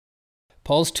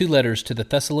Paul's two letters to the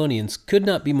Thessalonians could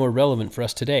not be more relevant for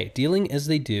us today, dealing as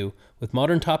they do with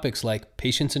modern topics like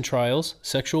patience in trials,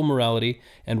 sexual morality,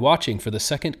 and watching for the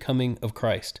second coming of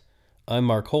Christ. I'm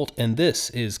Mark Holt, and this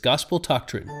is Gospel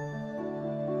Doctrine.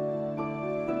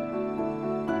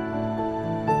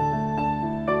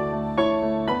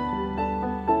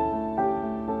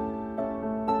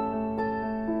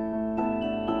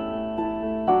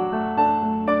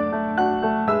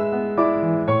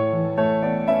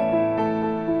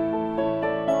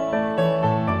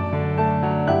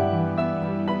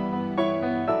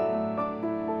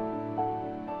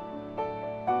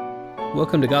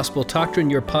 Welcome to Gospel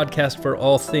Doctrine, your podcast for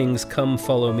all things Come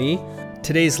Follow Me.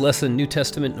 Today's lesson, New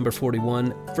Testament number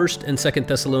 41, 1st and 2nd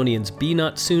Thessalonians. Be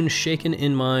not soon shaken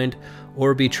in mind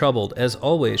or be troubled. As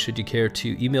always, should you care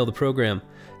to email the program,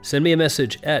 send me a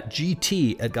message at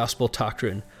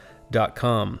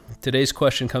gt@gospeldoctrine.com. Today's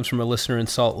question comes from a listener in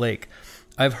Salt Lake.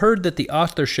 I've heard that the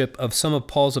authorship of some of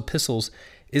Paul's epistles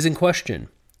is in question.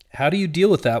 How do you deal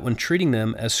with that when treating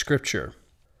them as scripture?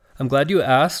 I'm glad you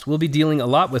asked. We'll be dealing a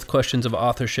lot with questions of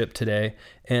authorship today,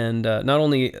 and not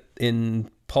only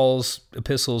in Paul's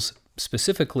epistles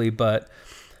specifically, but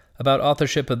about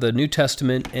authorship of the New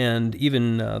Testament and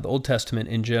even the Old Testament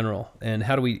in general. And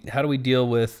how do we deal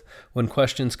with when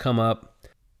questions come up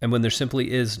and when there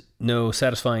simply is no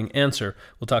satisfying answer?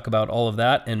 We'll talk about all of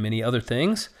that and many other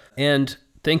things. And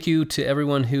thank you to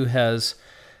everyone who has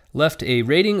left a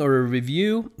rating or a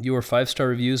review. Your 5-star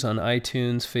reviews on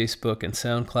iTunes, Facebook, and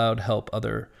SoundCloud help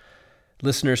other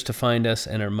listeners to find us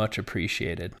and are much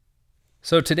appreciated.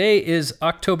 So today is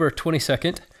October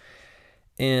 22nd,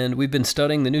 and we've been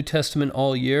studying the New Testament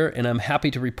all year, and I'm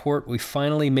happy to report we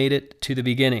finally made it to the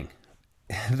beginning.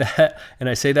 And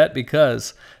I say that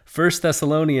because 1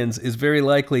 Thessalonians is very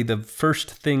likely the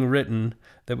first thing written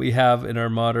that we have in our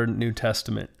modern New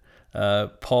Testament.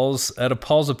 Paul's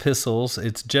epistles,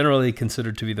 it's generally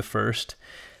considered to be the first.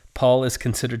 Paul is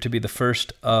considered to be the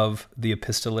first of the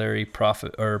epistolary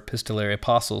prophet or epistolary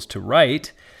apostles to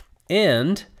write,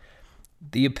 and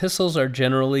the epistles are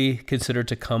generally considered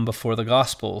to come before the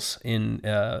Gospels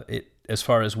as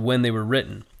far as when they were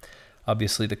written.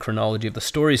 Obviously, the chronology of the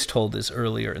stories told is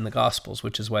earlier in the Gospels,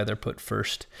 which is why they're put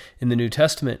first in the New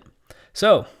Testament.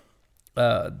 So,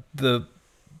 the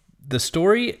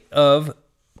story of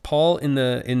Paul in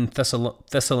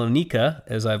Thessalonica,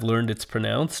 as I've learned it's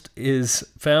pronounced, is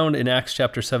found in Acts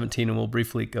chapter 17, and we'll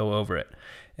briefly go over it.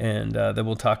 And then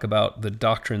we'll talk about the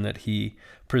doctrine that he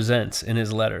presents in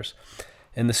his letters.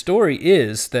 And the story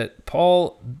is that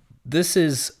Paul, this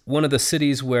is one of the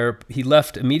cities where he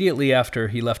left immediately after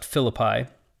he left Philippi.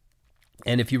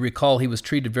 And if you recall, he was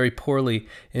treated very poorly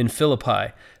in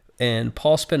Philippi. And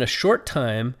Paul spent a short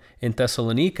time in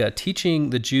Thessalonica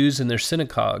teaching the Jews in their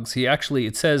synagogues.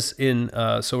 It says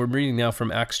so we're reading now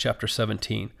from Acts chapter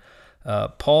 17.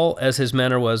 Paul, as his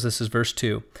manner was, this is verse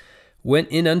 2, went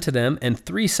in unto them, and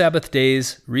 3 Sabbath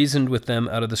days reasoned with them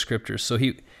out of the Scriptures. So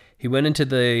he went into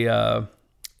the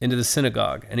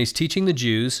synagogue, and he's teaching the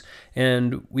Jews,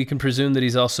 and we can presume that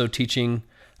he's also teaching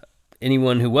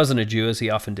anyone who wasn't a Jew, as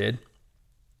he often did.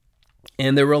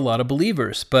 And there were a lot of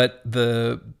believers, but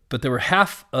there were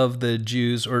half of the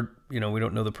Jews, or we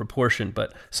don't know the proportion,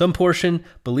 but some portion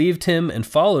believed him and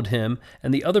followed him,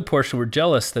 and the other portion were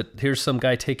jealous that here's some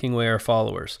guy taking away our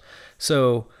followers.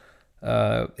 So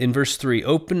in verse 3,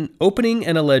 opening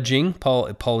and alleging,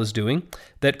 Paul is doing,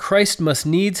 that Christ must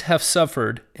needs have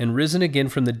suffered and risen again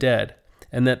from the dead,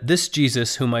 and that this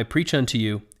Jesus whom I preach unto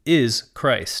you is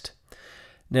Christ.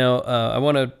 Now, I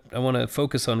want to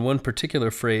focus on one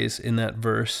particular phrase in that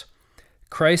verse.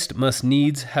 Christ must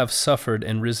needs have suffered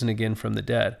and risen again from the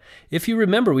dead. If you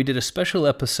remember, we did a special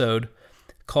episode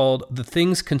called The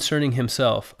Things Concerning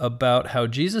Himself about how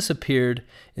Jesus appeared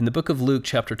in the book of Luke,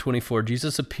 chapter 24.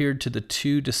 Jesus appeared to the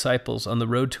 2 disciples on the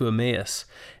road to Emmaus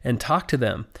and talked to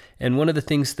them. And one of the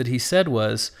things that he said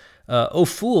was, O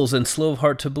fools and slow of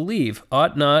heart to believe,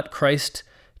 ought not Christ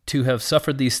to have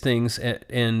suffered these things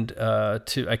and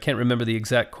I can't remember the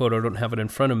exact quote, I don't have it in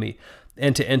front of me,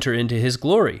 and to enter into his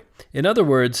glory. In other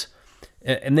words,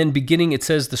 and then it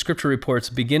says, the scripture reports,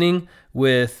 beginning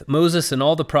with Moses and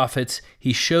all the prophets,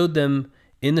 he showed them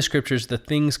in the scriptures the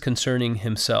things concerning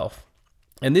himself.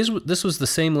 And this was the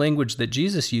same language that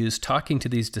Jesus used talking to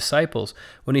these disciples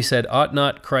when he said, ought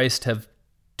not Christ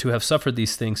to have suffered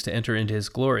these things to enter into his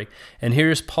glory? And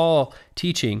here's Paul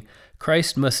teaching,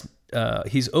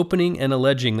 he's opening and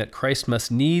alleging that Christ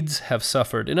must needs have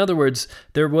suffered. In other words,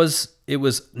 it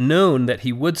was known that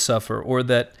he would suffer, or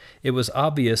that it was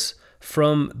obvious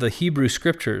from the Hebrew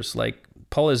scriptures. Like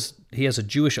Paul is has a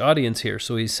Jewish audience here.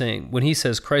 So he's saying, when he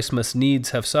says Christ must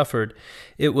needs have suffered,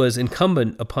 it was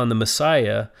incumbent upon the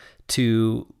Messiah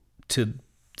to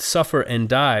suffer and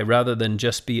die rather than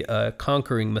just be a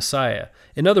conquering Messiah.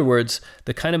 In other words,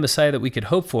 the kind of Messiah that we could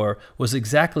hope for was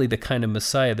exactly the kind of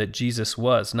Messiah that Jesus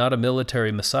was, not a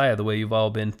military Messiah the way you've all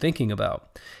been thinking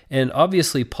about. And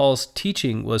obviously, Paul's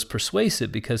teaching was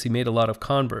persuasive because he made a lot of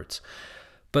converts.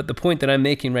 But the point that I'm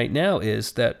making right now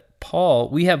is that Paul,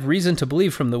 we have reason to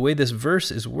believe from the way this verse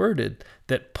is worded,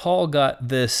 that Paul got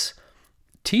this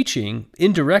teaching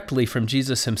indirectly from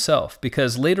Jesus himself,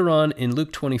 because later on in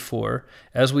Luke 24,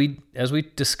 as we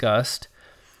discussed,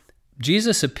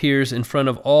 Jesus appears in front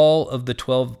of all of the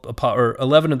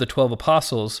 11 of the 12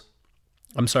 apostles.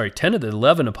 I'm sorry, 10 of the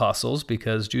 11 apostles,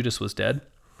 because Judas was dead.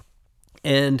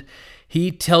 And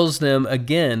he tells them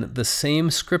again the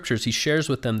same scriptures. He shares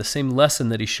with them the same lesson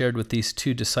that he shared with these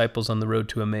two disciples on the road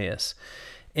to Emmaus.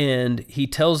 And he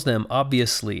tells them,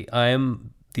 obviously, I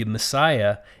am the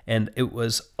Messiah, and it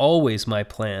was always my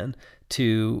plan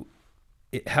to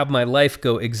have my life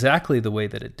go exactly the way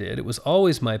that it did. It was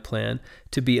always my plan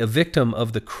to be a victim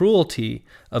of the cruelty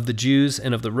of the Jews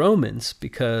and of the Romans,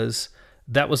 because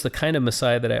that was the kind of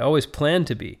Messiah that I always planned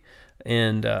to be.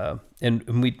 And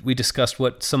we discussed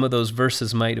what some of those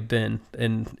verses might have been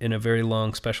in a very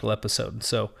long special episode.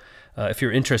 So if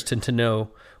you're interested to know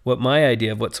what my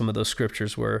idea of what some of those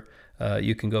scriptures were,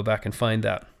 you can go back and find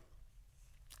that.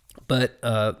 But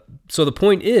so the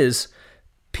point is,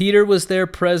 Peter was there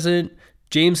present,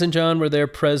 James and John were there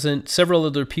present, several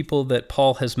other people that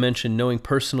Paul has mentioned knowing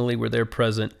personally were there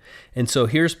present. And so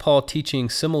here's Paul teaching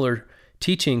similar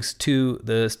teachings to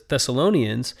the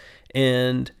Thessalonians,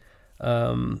 and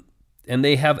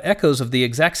they have echoes of the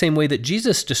exact same way that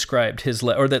Jesus described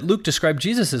or that Luke described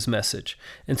Jesus's message.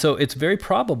 And so it's very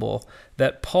probable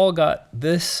that Paul got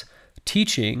this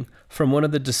teaching from one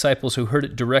of the disciples who heard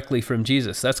it directly from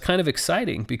Jesus. That's kind of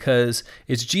exciting, because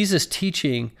it's Jesus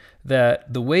teaching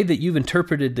that the way that you've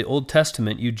interpreted the Old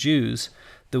Testament, you Jews,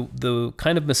 the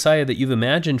kind of Messiah that you've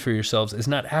imagined for yourselves is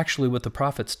not actually what the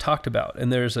prophets talked about.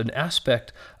 And there's an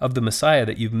aspect of the Messiah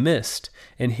that you've missed.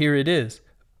 And here it is.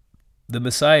 The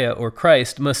Messiah, or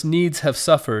Christ, must needs have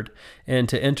suffered and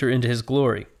to enter into his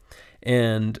glory.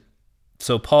 And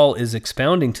so Paul is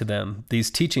expounding to them these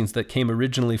teachings that came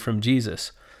originally from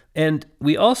Jesus. And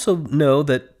we also know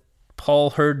that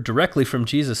Paul heard directly from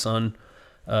Jesus on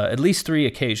at least 3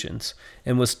 occasions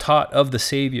and was taught of the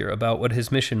Savior about what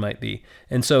his mission might be.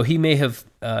 And so he may have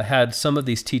had some of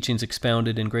these teachings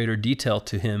expounded in greater detail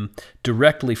to him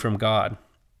directly from God.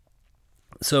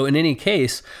 So in any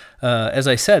case, as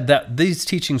I said, that these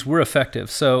teachings were effective.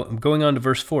 So I'm going on to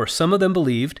verse 4. Some of them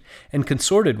believed and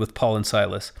consorted with Paul and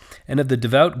Silas, and of the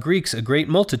devout Greeks a great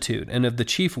multitude, and of the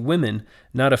chief women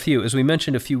not a few. As we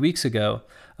mentioned a few weeks ago,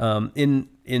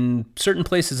 in certain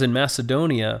places in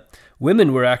Macedonia,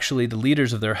 women were actually the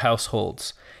leaders of their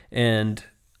households. And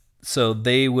so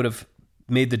they would have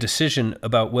made the decision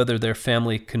about whether their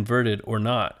family converted or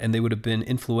not, and they would have been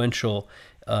influential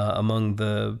among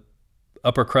the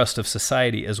upper crust of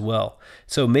society as well.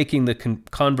 So making the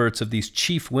converts of these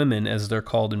chief women, as they're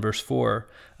called in verse 4,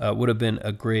 would have been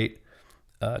a great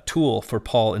tool for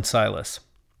Paul and Silas.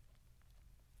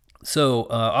 So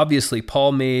obviously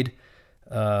Paul made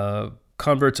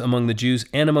converts among the Jews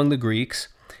and among the Greeks.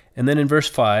 And then in verse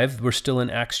 5, we're still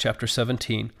in Acts chapter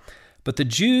 17. But the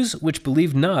Jews which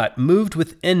believed not, moved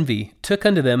with envy, took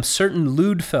unto them certain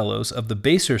lewd fellows of the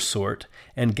baser sort,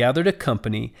 and gathered a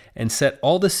company, and set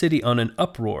all the city on an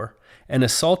uproar, and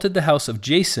assaulted the house of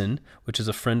Jason, which is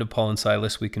a friend of Paul and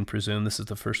Silas, we can presume. This is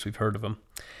the first we've heard of him,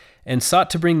 and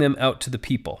sought to bring them out to the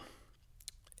people.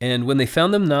 And when they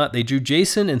found them not, they drew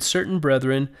Jason and certain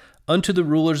brethren unto the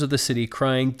rulers of the city,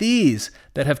 crying, These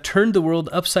that have turned the world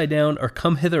upside down are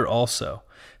come hither also,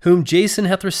 whom Jason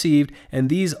hath received, and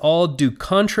these all do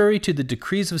contrary to the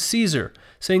decrees of Caesar,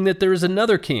 saying that there is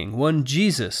another king, one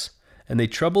Jesus. And they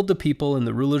troubled the people and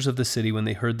the rulers of the city when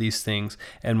they heard these things.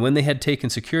 And when they had taken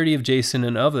security of Jason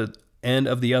and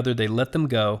of the other, they let them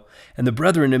go. And the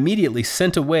brethren immediately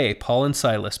sent away Paul and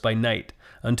Silas by night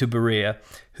unto Berea,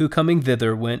 who coming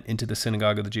thither went into the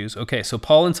synagogue of the Jews. Okay, so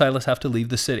Paul and Silas have to leave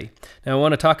the city. Now I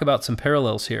want to talk about some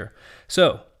parallels here.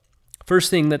 So, first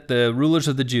thing, that the rulers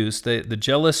of the Jews, the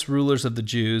jealous rulers of the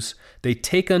Jews, they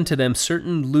take unto them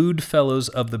certain lewd fellows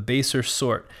of the baser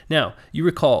sort. Now, you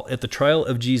recall at the trial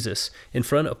of Jesus in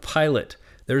front of Pilate,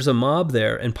 there's a mob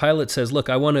there, and Pilate says, look,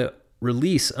 I want to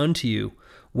release unto you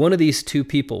one of these two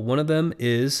people. One of them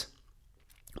is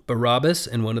Barabbas,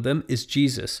 and one of them is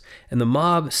Jesus. And the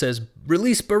mob says,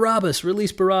 release Barabbas,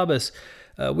 release Barabbas.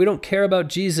 We don't care about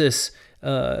Jesus.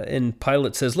 And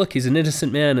Pilate says, look, he's an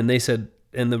innocent man. And they said,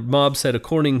 and the mob said,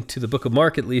 according to the book of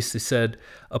Mark at least, they said,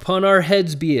 upon our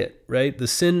heads be it, right? The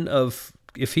sin of,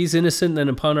 if he's innocent, then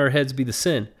upon our heads be the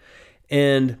sin.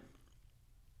 And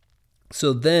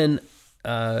so then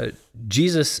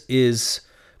Jesus is,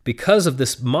 because of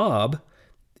this mob,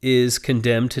 is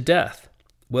condemned to death.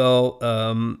 Well,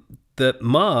 the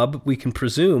mob, we can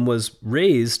presume, was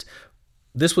raised.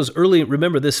 This was early.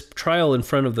 Remember, this trial in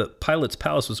front of the Pilate's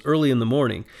palace was early in the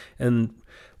morning. And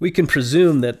we can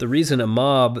presume that the reason a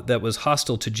mob that was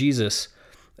hostile to Jesus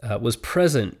was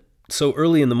present so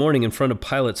early in the morning in front of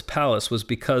Pilate's palace was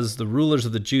because the rulers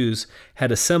of the Jews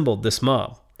had assembled this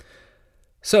mob.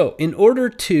 So, in order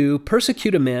to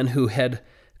persecute a man who had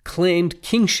claimed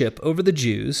kingship over the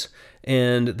Jews,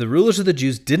 and the rulers of the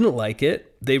Jews didn't like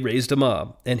it, they raised a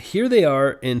mob. And here they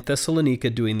are in Thessalonica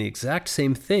doing the exact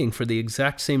same thing for the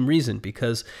exact same reason,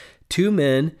 because two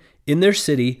men in their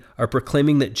city are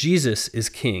proclaiming that Jesus is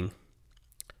king.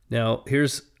 Now,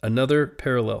 here's another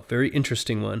parallel, very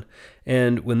interesting one.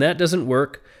 And when that doesn't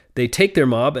work, they take their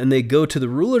mob and they go to the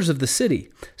rulers of the city.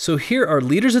 So here are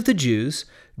leaders of the Jews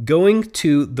going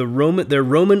to their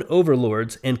Roman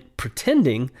overlords and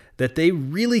pretending that they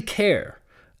really care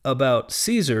about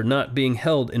Caesar not being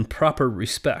held in proper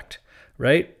respect,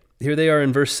 right? Here they are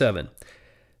in verse 7.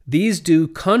 These do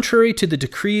contrary to the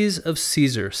decrees of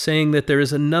Caesar, saying that there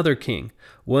is another king,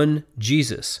 one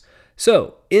Jesus.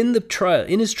 So, in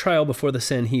his trial before the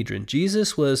Sanhedrin,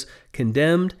 Jesus was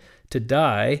condemned to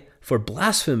die for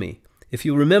blasphemy. If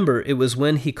you remember, it was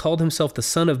when he called himself the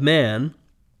Son of Man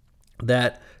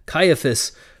that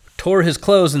Caiaphas tore his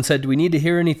clothes and said, "Do we need to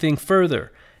hear anything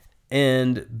further?"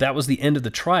 And that was the end of the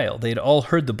trial. They had all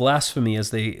heard the blasphemy as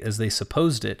they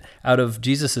supposed it out of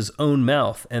Jesus' own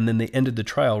mouth, and then they ended the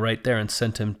trial right there and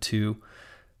sent him to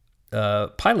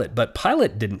Pilate. But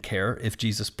Pilate didn't care if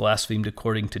Jesus blasphemed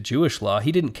according to Jewish law.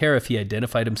 He didn't care if he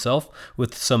identified himself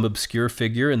with some obscure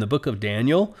figure in the book of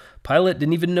Daniel. Pilate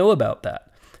didn't even know about that.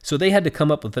 So they had to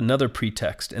come up with another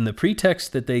pretext, and the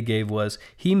pretext that they gave was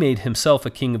he made himself a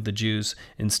king of the Jews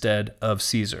instead of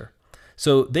Caesar.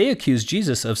 So they accused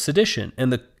Jesus of sedition,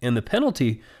 and the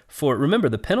penalty for, remember,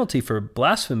 the penalty for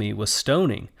blasphemy was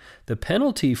stoning. The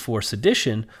penalty for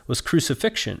sedition was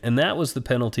crucifixion, and that was the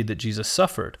penalty that Jesus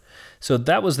suffered. So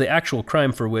that was the actual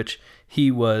crime for which he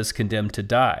was condemned to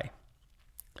die.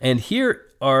 And here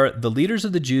are the leaders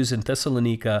of the Jews in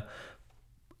Thessalonica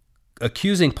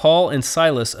accusing Paul and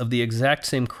Silas of the exact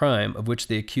same crime of which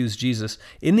they accused Jesus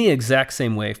in the exact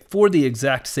same way for the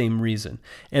exact same reason.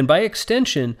 And by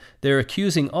extension, they're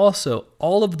accusing also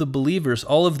all of the believers,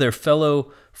 all of their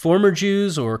fellow former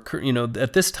Jews, or,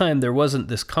 at this time there wasn't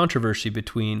this controversy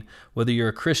between whether you're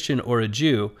a Christian or a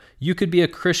Jew. You could be a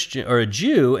Christian or a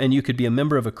Jew, and you could be a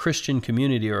member of a Christian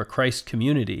community or a Christ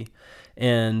community.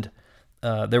 And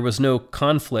there was no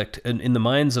conflict in the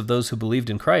minds of those who believed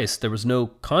in Christ. There was no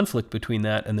conflict between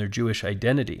that and their Jewish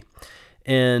identity.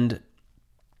 And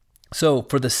so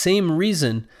for the same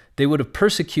reason, they would have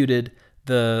persecuted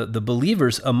the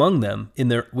believers among them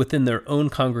within their own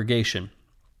congregation.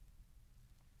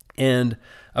 And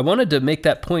I wanted to make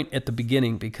that point at the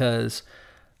beginning because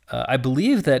I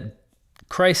believe that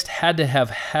Christ had to have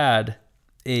had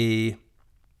a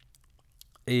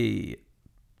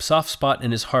soft spot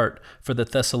in his heart for the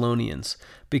Thessalonians,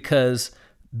 because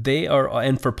they are,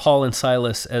 and for Paul and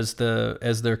Silas as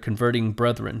their converting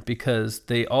brethren, because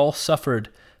they all suffered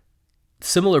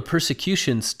similar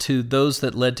persecutions to those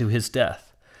that led to his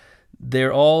death.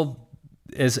 They're all,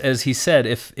 as he said,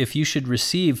 if you should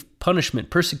receive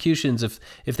punishment, persecutions, if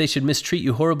they should mistreat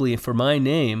you horribly for my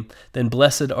name, then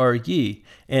blessed are ye.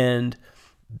 And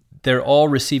they're all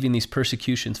receiving these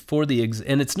persecutions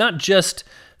and it's not just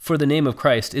for the name of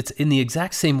Christ. It's in the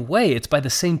exact same way. It's by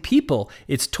the same people.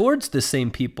 It's towards the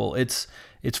same people. It's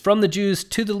from the Jews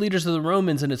to the leaders of the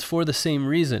Romans, and it's for the same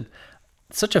reason.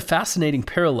 Such a fascinating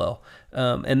parallel.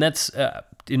 And that's,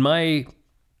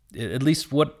 at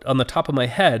least what on the top of my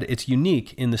head, it's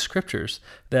unique in the scriptures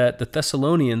that the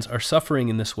Thessalonians are suffering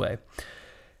in this way.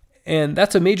 And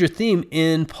that's a major theme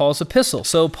in Paul's epistle.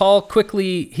 So Paul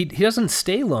quickly, he doesn't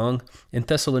stay long in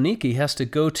Thessalonica. He has to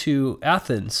go to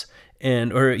Athens,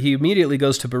 or he immediately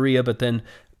goes to Berea, but then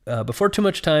before too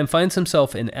much time finds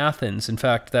himself in Athens. In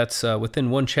fact, that's within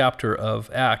one chapter of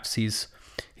Acts. He's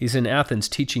in Athens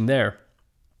teaching there.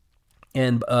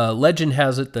 And legend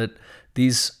has it that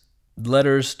these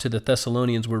letters to the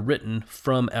Thessalonians were written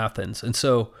from Athens. And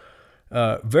so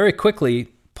very quickly,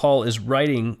 Paul is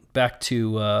writing back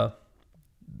to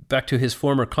his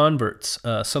former converts,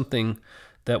 something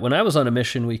that when I was on a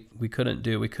mission we couldn't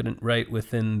do. We couldn't write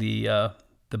within the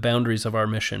the boundaries of our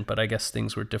mission, but I guess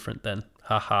things were different then.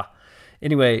 Haha.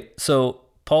 Anyway, so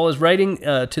Paul is writing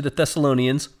to the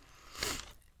Thessalonians,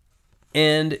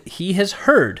 and he has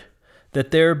heard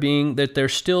that they're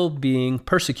still being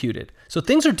persecuted. So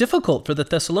things are difficult for the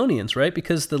Thessalonians, right?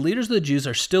 Because the leaders of the Jews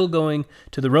are still going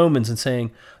to the Romans and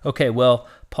saying, okay, well,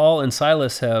 Paul and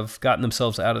Silas have gotten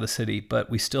themselves out of the city, but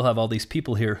we still have all these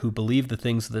people here who believe the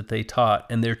things that they taught,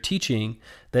 and they're teaching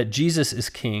that Jesus is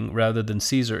king rather than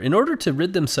Caesar. In order to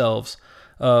rid themselves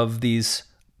of these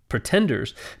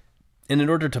pretenders, and in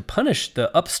order to punish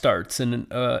the upstarts, and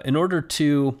in order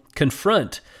to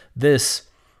confront this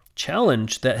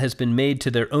challenge that has been made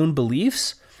to their own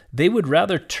beliefs, they would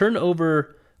rather turn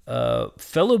over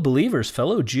fellow believers,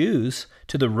 fellow Jews,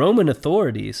 to the Roman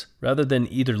authorities rather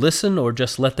than either listen or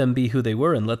just let them be who they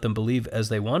were and let them believe as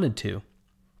they wanted to.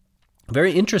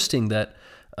 Very interesting that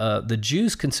the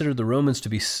Jews considered the Romans to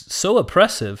be so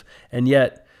oppressive, and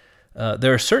yet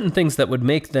there are certain things that would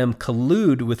make them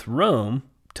collude with Rome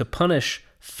to punish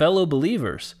fellow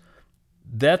believers.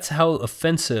 That's how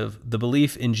offensive the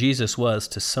belief in Jesus was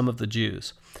to some of the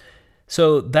Jews.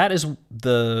 So those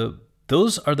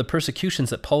are the persecutions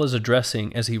that Paul is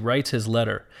addressing as he writes his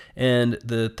letter. And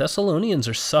the Thessalonians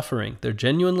are suffering. They're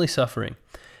genuinely suffering.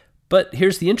 But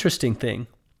here's the interesting thing.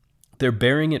 They're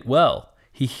bearing it well.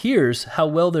 He hears how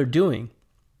well they're doing.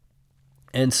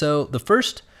 And so the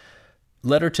first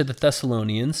letter to the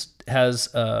Thessalonians has,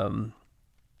 I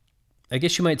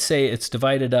guess you might say it's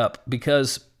divided up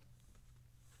because,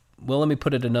 well, let me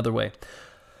put it another way.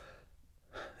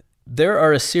 There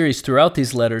are a series throughout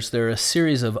these letters. There are a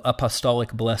series of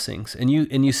apostolic blessings, and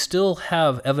you still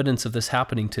have evidence of this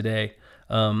happening today.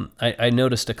 I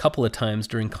noticed a couple of times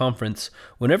during conference,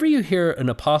 whenever you hear an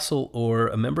apostle or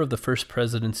a member of the first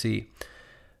presidency,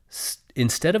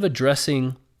 instead of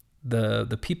addressing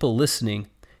the people listening,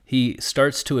 he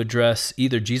starts to address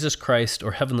either Jesus Christ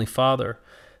or Heavenly Father.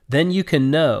 Then you can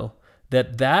know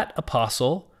that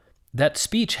apostle, that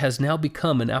speech has now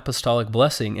become an apostolic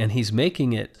blessing, and he's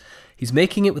making it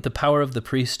with the power of the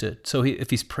priesthood. So if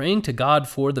he's praying to God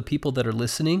for the people that are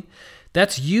listening,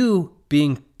 that's you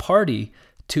being party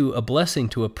to a blessing,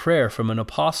 to a prayer from an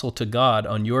apostle to God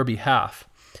on your behalf.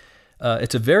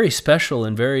 It's a very special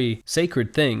and very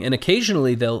sacred thing. And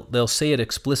occasionally they'll say it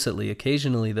explicitly.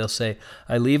 Occasionally they'll say,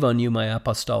 "I leave on you my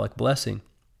apostolic blessing."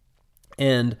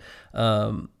 And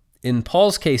in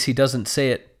Paul's case, he doesn't say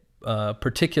it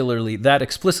particularly that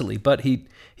explicitly, but he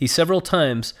several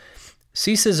times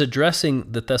ceases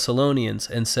addressing the Thessalonians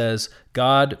and says,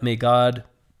 may God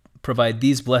provide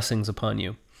these blessings upon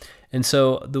you. And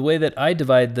so the way that I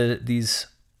divide these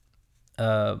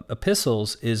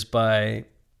epistles is I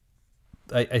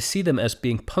see them as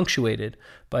being punctuated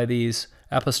by these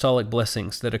apostolic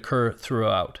blessings that occur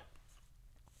throughout.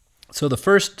 So the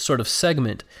first sort of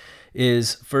segment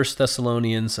is 1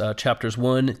 Thessalonians chapters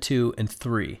 1, 2, and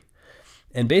 3.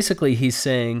 And basically he's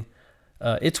saying,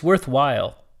 it's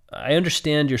worthwhile. I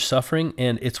understand your suffering,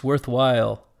 and it's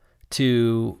worthwhile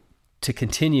to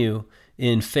continue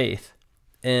in faith.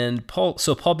 And Paul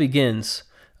begins,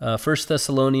 1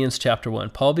 Thessalonians chapter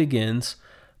 1. Paul begins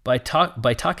by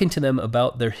talking to them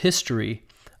about their history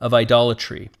of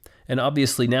idolatry. And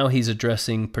obviously now he's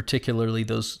addressing particularly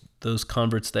those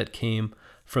converts that came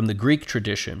from the Greek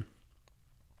tradition.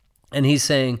 And he's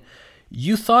saying,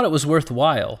 you thought it was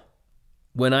worthwhile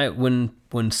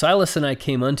when Silas and I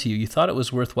came unto you, you thought it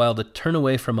was worthwhile to turn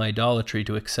away from idolatry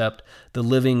to accept the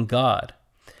living God.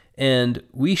 And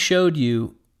we showed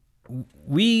you,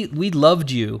 we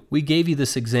loved you. We gave you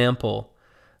this example.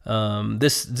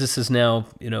 This is now,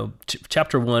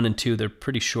 chapter 1 and 2, they're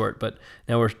pretty short, but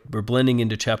now we're blending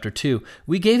into chapter 2.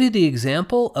 We gave you the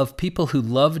example of people who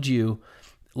loved you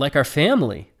like our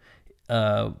family.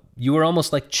 You were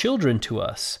almost like children to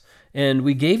us. And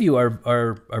we gave you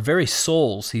our very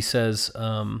souls, he says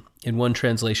in one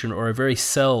translation, or our very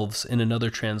selves in another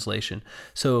translation.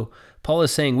 So Paul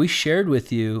is saying we shared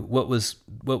with you what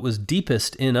was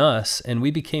deepest in us, and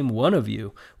we became one of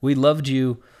you. We loved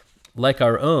you like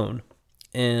our own.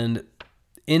 And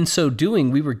in so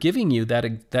doing, we were giving you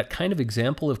that kind of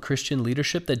example of Christian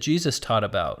leadership that Jesus taught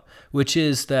about, which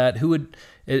is that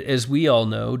as we all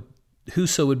know,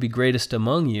 whoso would be greatest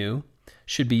among you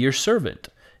should be your servant.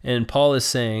 And Paul is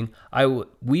saying,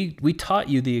 we taught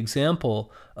you the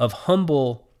example of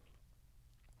humble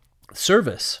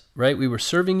service, right? We were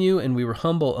serving you and we were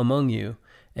humble among you.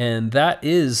 And that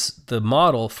is the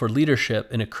model for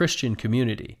leadership in a Christian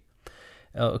community.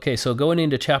 Okay, so going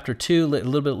into chapter 2, a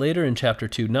little bit later in chapter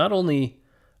 2, not only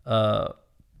the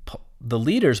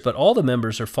leaders, but all the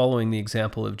members are following the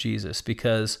example of Jesus,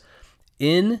 because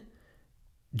in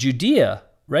Judea,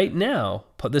 right now,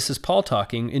 this is Paul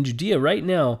talking, in Judea right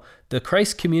now, the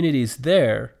Christ communities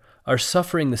there are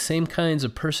suffering the same kinds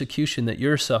of persecution that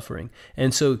you're suffering.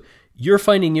 And so you're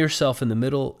finding yourself in the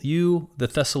middle, you, the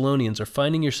Thessalonians, are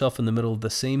finding yourself in the middle of the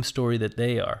same story that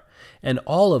they are. And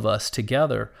all of us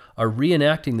together are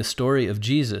reenacting the story of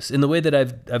Jesus in the way that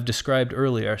I've described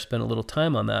earlier. I spent a little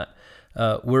time on that.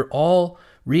 We're all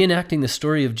reenacting the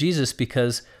story of Jesus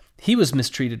because he was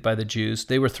mistreated by the Jews.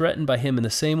 They were threatened by him in the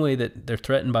same way that they're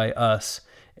threatened by us.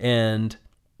 And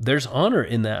there's honor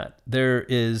in that. There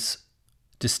is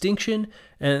distinction,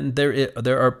 and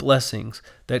there are blessings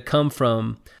that come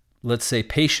from, let's say,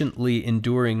 patiently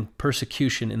enduring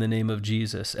persecution in the name of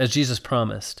Jesus, as Jesus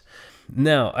promised.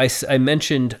 Now, I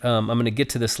mentioned, I'm going to get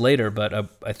to this later, but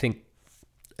I think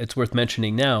it's worth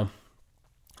mentioning now.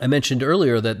 I mentioned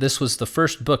earlier that this was the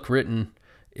first book written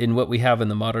in what we have in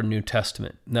the modern New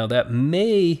Testament. Now, that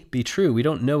may be true. We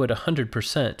don't know it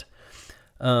 100%.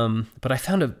 But I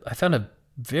found a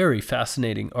very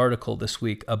fascinating article this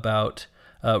week about,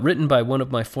 written by one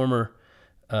of my former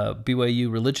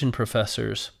BYU religion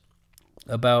professors,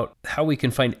 about how we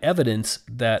can find evidence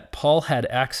that Paul had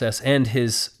access, and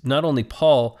not only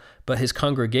Paul, but his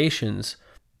congregations,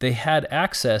 they had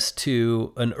access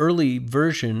to an early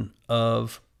version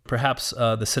of perhaps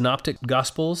the Synoptic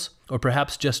Gospels, or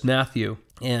perhaps just Matthew.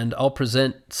 And I'll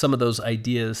present some of those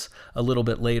ideas a little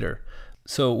bit later.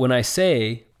 So when I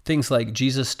say things like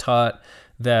Jesus taught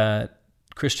that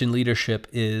Christian leadership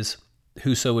is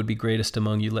whoso would be greatest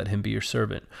among you, let him be your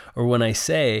servant. Or when I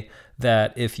say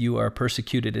that if you are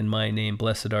persecuted in my name,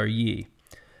 blessed are ye.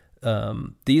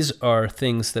 These are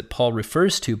things that Paul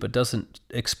refers to but doesn't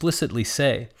explicitly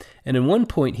say. And in one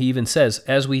point he even says,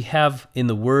 as we have in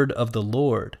the word of the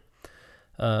Lord.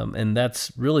 And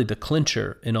that's really the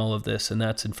clincher in all of this, and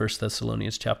that's in 1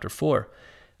 Thessalonians chapter 4.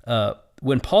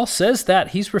 When Paul says that,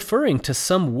 he's referring to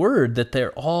some word that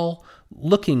they're all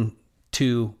looking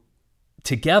to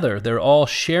together. They're all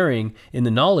sharing in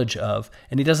the knowledge of,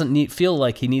 and he doesn't feel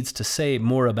like he needs to say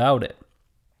more about it.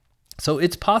 So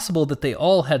it's possible that they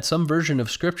all had some version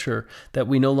of Scripture that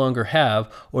we no longer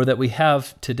have, or that we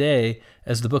have today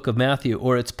as the book of Matthew.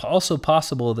 Or it's also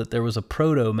possible that there was a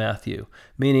proto-Matthew,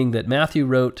 meaning that Matthew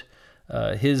wrote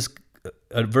a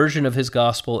version of his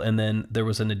gospel, and then there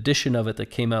was an edition of it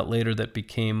that came out later that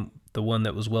became the one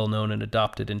that was well known and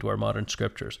adopted into our modern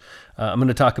scriptures. I'm going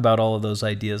to talk about all of those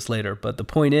ideas later, but the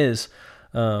point is,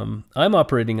 I'm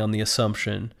operating on the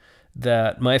assumption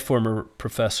that my former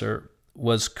professor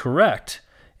was correct,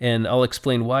 and I'll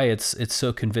explain why it's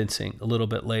so convincing a little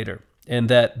bit later. And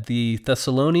that the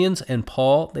Thessalonians and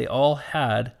Paul, they all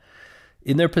had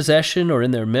in their possession or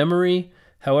in their memory,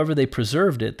 however they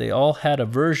preserved it, they all had a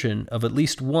version of at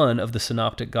least one of the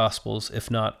Synoptic Gospels, if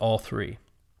not all three.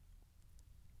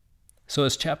 So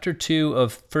as chapter 2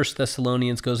 of 1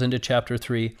 Thessalonians goes into chapter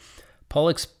 3, Paul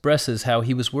expresses how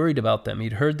he was worried about them.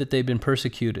 He'd heard that they'd been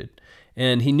persecuted,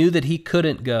 and he knew that he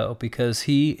couldn't go because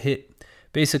he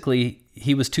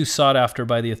was too sought after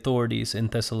by the authorities in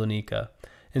Thessalonica.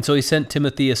 And so he sent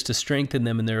Timotheus to strengthen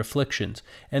them in their afflictions.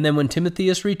 And then when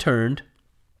Timotheus returned,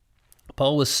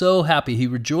 Paul was so happy, he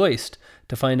rejoiced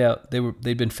to find out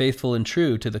they'd been faithful and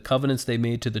true to the covenants they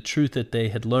made, to the truth that they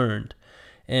had learned.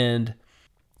 And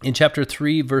in chapter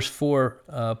 3, verse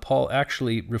 4, Paul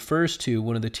actually refers to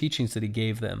one of the teachings that he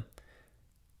gave them.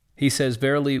 He says,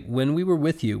 "Verily, when we were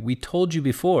with you, we told you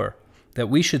before that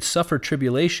we should suffer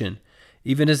tribulation,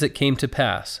 even as it came to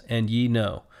pass, and ye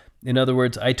know." In other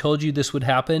words, I told you this would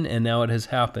happen, and now it has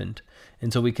happened.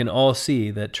 And so we can all see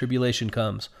that tribulation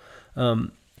comes.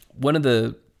 One of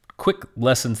the quick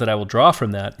lessons that I will draw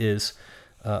from that is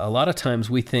a lot of times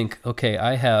we think, okay,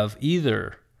 I have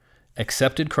either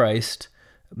accepted Christ,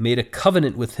 made a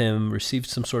covenant with him, received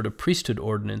some sort of priesthood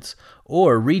ordinance,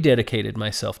 or rededicated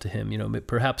myself to him.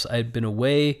 Perhaps I've been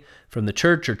away from the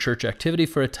church or church activity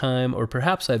for a time, or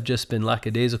perhaps I've just been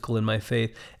lackadaisical in my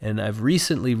faith, and I've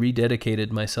recently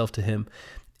rededicated myself to him.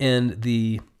 And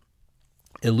the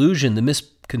illusion, the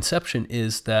misconception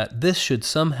is that this should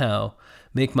somehow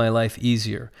make my life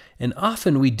easier. And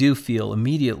often we do feel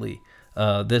immediately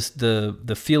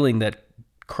the feeling that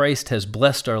Christ has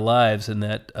blessed our lives and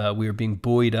that we are being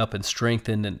buoyed up and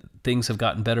strengthened and things have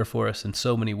gotten better for us in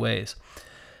so many ways.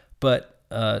 But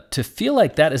to feel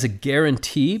like that is a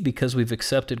guarantee because we've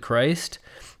accepted Christ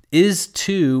is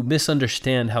to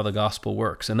misunderstand how the gospel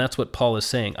works. And that's what Paul is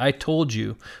saying. I told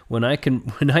you when I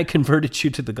converted you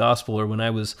to the gospel, or when I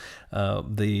was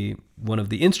one of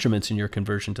the instruments in your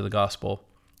conversion to the gospel,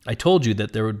 I told you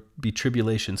that there would be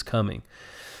tribulations coming.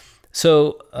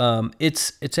 So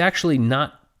it's actually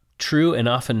not true and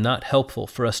often not helpful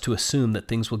for us to assume that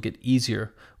things will get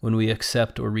easier when we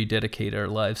accept or rededicate our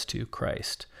lives to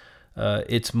Christ.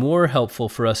 It's more helpful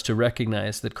for us to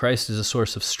recognize that Christ is a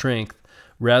source of strength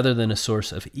rather than a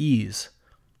source of ease.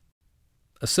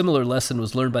 A similar lesson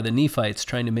was learned by the Nephites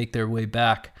trying to make their way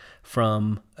back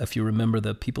from, if you remember,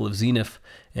 the people of Zeniff.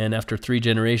 And after 3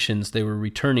 generations, they were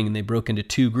returning and they broke into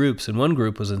 2 groups. And one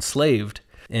group was enslaved,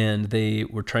 and they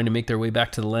were trying to make their way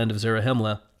back to the land of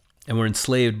Zarahemla and were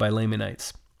enslaved by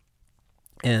Lamanites.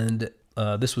 And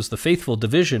this was the faithful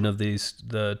division of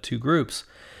the 2 groups.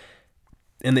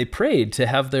 And they prayed to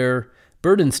have their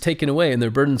burdens taken away, and their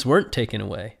burdens weren't taken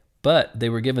away, but they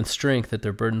were given strength that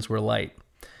their burdens were light.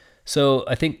 So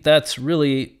I think that's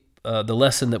really the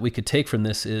lesson that we could take from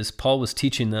this is Paul was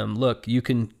teaching them, look, you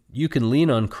can lean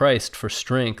on Christ for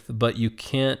strength, but you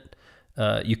can't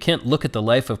look at the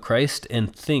life of Christ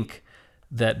and think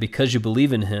that because you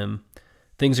believe in him,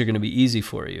 things are going to be easy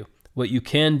for you. What you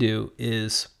can do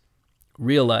is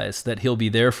realize that he'll be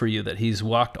there for you, that he's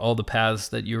walked all the paths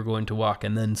that you're going to walk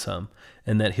and then some,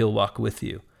 and that he'll walk with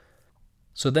you.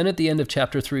 So then at the end of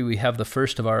chapter 3, we have the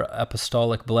first of our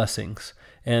apostolic blessings.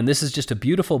 And this is just a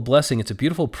beautiful blessing. It's a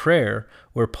beautiful prayer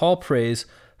where Paul prays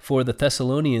for the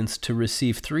Thessalonians to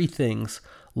receive 3 things: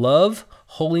 love,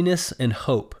 holiness, and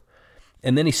hope.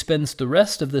 And then he spends the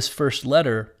rest of this first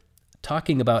letter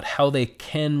talking about how they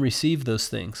can receive those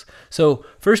things. So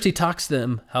first he talks to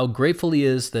them how grateful he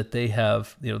is that they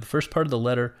have, the first part of the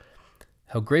letter,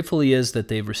 how grateful he is that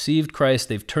they've received Christ,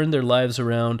 they've turned their lives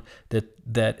around,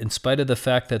 that in spite of the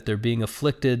fact that they're being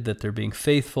afflicted, that they're being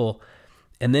faithful.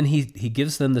 And then he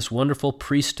gives them this wonderful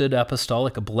priesthood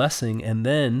apostolic blessing. And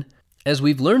then, as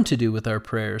we've learned to do with our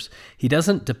prayers, he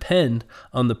doesn't depend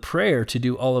on the prayer to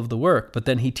do all of the work, but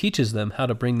then he teaches them how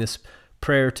to bring this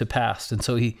prayer to pass. And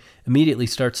so he immediately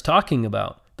starts talking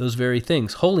about those very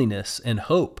things: holiness and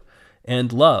hope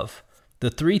and love,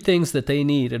 the 3 things that they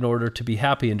need in order to be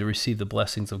happy and to receive the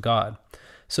blessings of God.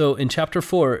 So in chapter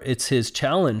 4, it's his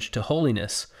challenge to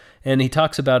holiness. And he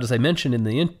talks about, as I mentioned in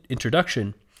the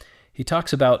introduction, he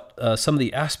talks about some of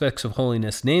the aspects of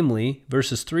holiness, namely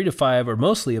verses 3 to 5 are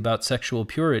mostly about sexual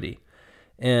purity.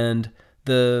 And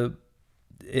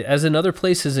as in other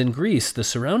places in Greece, the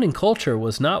surrounding culture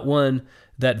was not one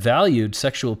that valued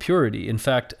sexual purity. In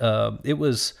fact, it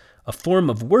was a form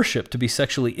of worship to be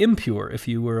sexually impure if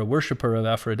you were a worshiper of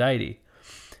Aphrodite.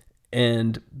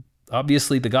 And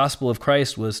obviously the gospel of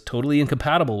Christ was totally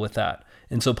incompatible with that.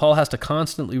 And so Paul has to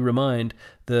constantly remind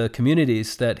the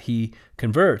communities that he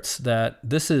converts that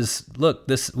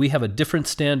we have a different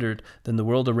standard than the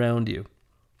world around you.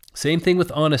 Same thing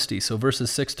with honesty. So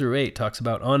verses 6 through 8 talks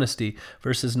about honesty.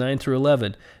 Verses 9 through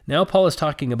 11. Now Paul is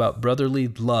talking about brotherly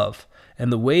love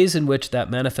and the ways in which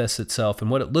that manifests itself and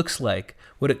what it looks like,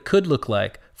 what it could look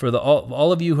like for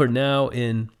all of you who are now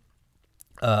in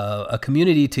a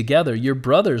community together. You're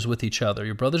brothers with each other.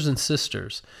 You're brothers and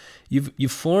sisters.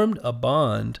 You've formed a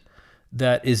bond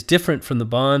that is different from the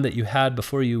bond that you had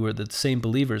before you were the same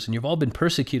believers, and you've all been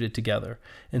persecuted together.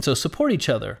 And so support each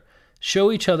other.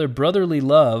 Show each other brotherly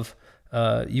love.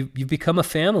 You've become a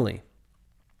family.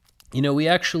 We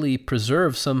actually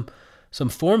preserve some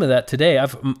form of that today.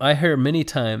 I hear many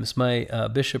times my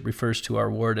bishop refers to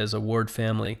our ward as a ward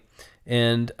family.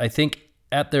 And I think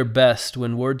at their best,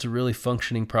 when wards are really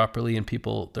functioning properly and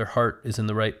their heart is in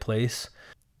the right place,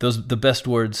 the best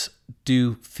wards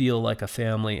do feel like a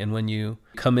family. And when you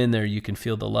come in there, you can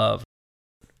feel the love.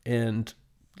 And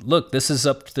look, this is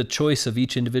up to the choice of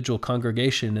each individual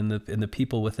congregation and the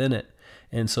people within it.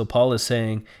 And so Paul is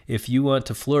saying, if you want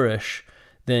to flourish,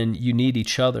 then you need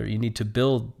each other. You need to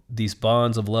build these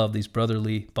bonds of love, these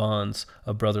brotherly bonds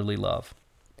of brotherly love.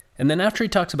 And then after he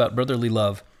talks about brotherly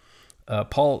love,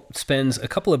 Paul spends a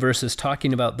couple of verses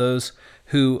talking about those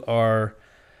who are,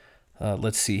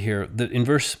 let's see here, in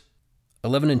verse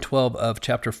 11 and 12 of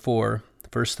chapter 4,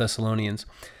 1 Thessalonians,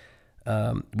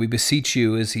 we beseech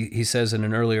you, as he says in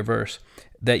an earlier verse,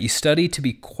 that you study to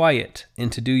be quiet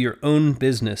and to do your own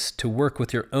business, to work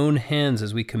with your own hands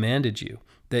as we commanded you,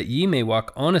 that ye may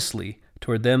walk honestly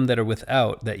toward them that are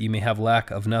without, that ye may have lack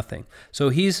of nothing. So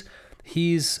he's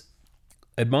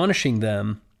admonishing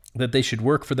them that they should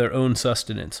work for their own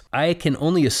sustenance. I can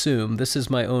only assume, this is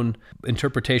my own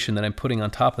interpretation that I'm putting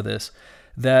on top of this,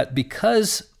 that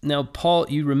because now Paul,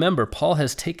 you remember, Paul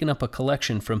has taken up a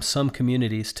collection from some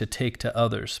communities to take to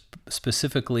others,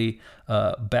 specifically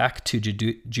back to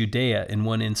Judea in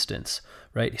one instance,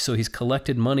 right? So he's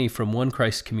collected money from one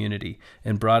Christ community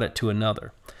and brought it to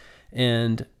another.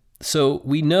 And so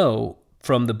we know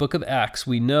from the book of Acts,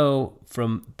 we know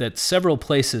from that several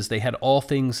places they had all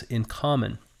things in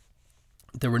common.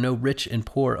 There were no rich and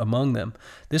poor among them.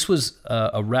 This was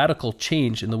a radical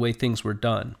change in the way things were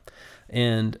done.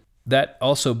 And that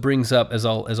also brings up, as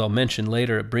I'll mention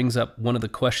later, it brings up one of the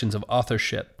questions of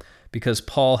authorship, because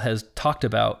Paul has talked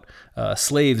about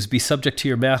slaves, be subject to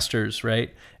your masters,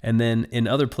 right? And then in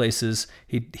other places,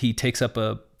 he takes up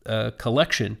a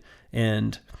collection,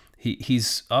 and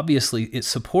he's obviously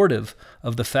supportive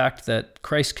of the fact that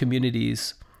Christ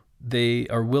communities, they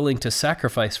are willing to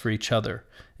sacrifice for each other,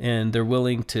 and they're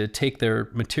willing to take their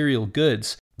material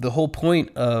goods. The whole point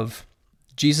of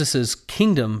Jesus's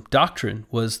kingdom doctrine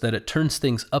was that it turns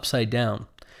things upside down.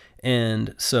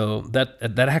 And so that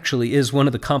actually is one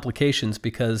of the complications,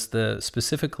 because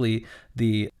specifically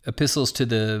the epistles to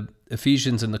the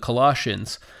Ephesians and the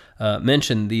Colossians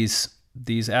mention these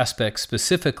aspects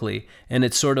specifically, and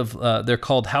it's sort of they're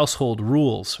called household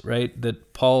rules, right?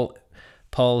 That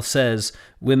Paul says,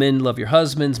 women, love your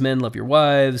husbands, men, love your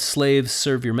wives, slaves,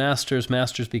 serve your masters,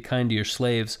 masters, be kind to your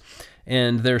slaves.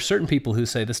 And there are certain people who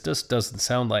say this just doesn't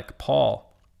sound like Paul.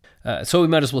 So we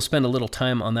might as well spend a little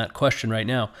time on that question right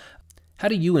now. How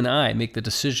do you and I make the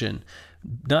decision,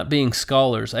 not being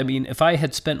scholars? I mean, if I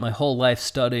had spent my whole life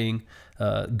studying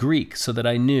Greek so that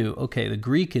I knew, okay, the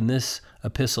Greek in this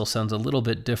epistle sounds a little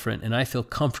bit different, and I feel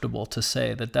comfortable to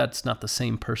say that that's not the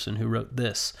same person who wrote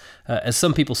this, as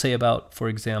some people say about, for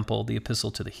example, the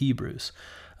epistle to the Hebrews,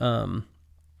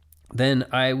 then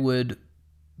I would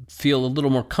feel a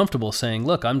little more comfortable saying,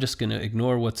 look, I'm just going to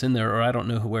ignore what's in there, or I don't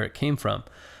know where it came from.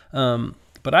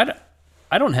 But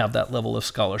I don't have that level of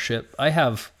scholarship. I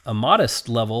have a modest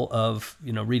level of,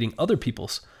 reading other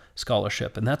people's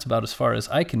scholarship, and that's about as far as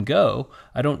I can go.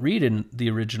 I don't read in the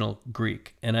original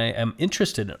Greek, and I am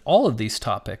interested in all of these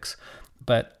topics.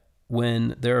 But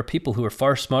when there are people who are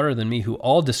far smarter than me who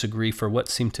all disagree for what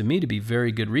seem to me to be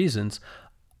very good reasons,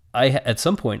 at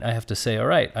some point I have to say, all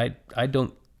right, I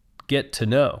don't get to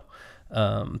know.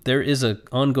 There is an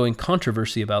ongoing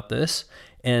controversy about this,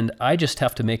 and I just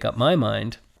have to make up my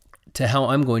mind to how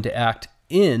I'm going to act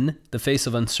in the face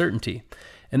of uncertainty.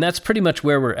 And that's pretty much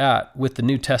where we're at with the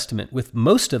New Testament, with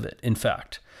most of it, in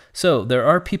fact. So there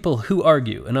are people who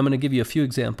argue, and I'm going to give you a few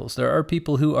examples. There are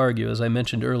people who argue, as I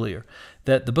mentioned earlier,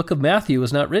 that the book of Matthew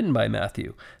was not written by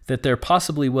Matthew, that there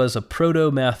possibly was a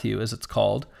proto-Matthew, as it's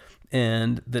called,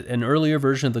 and that an earlier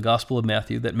version of the Gospel of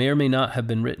Matthew that may or may not have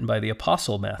been written by the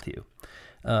Apostle Matthew.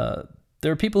 There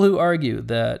are people who argue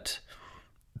that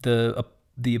the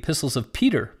epistles of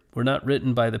Peter were not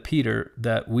written by the Peter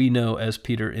that we know as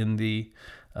Peter in the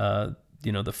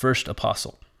first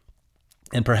apostle,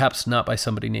 and perhaps not by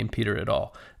somebody named Peter at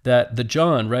all. That the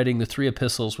John writing the three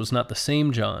epistles was not the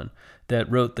same John that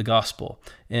wrote the gospel,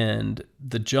 and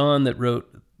the John that wrote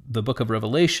the book of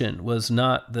Revelation was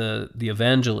not the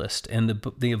evangelist, and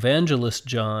the evangelist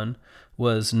John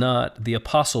was not the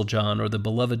apostle John or the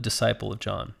beloved disciple of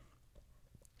John.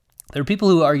 There are people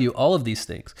who argue all of these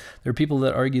things. There are people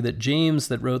that argue that James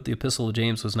that wrote the epistle of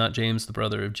James was not James, the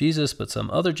brother of Jesus, but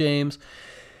some other James.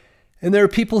 And there are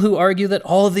people who argue that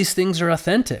all of these things are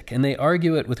authentic, and they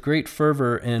argue it with great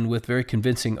fervor and with very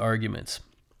convincing arguments.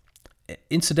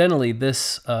 Incidentally,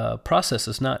 this process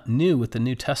is not new with the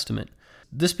New Testament.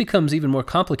 This becomes even more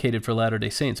complicated for Latter-day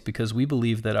Saints because we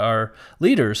believe that our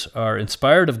leaders are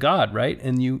inspired of God, right?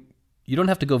 And you don't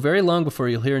have to go very long before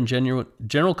you'll hear in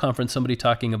general conference somebody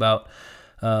talking about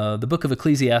the book of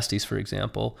Ecclesiastes, for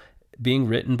example, being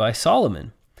written by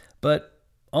Solomon. But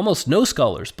almost no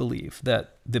scholars believe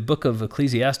that the book of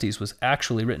Ecclesiastes was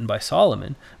actually written by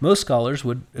Solomon. Most scholars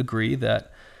would agree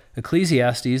that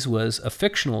Ecclesiastes was a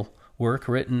fictional work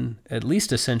written at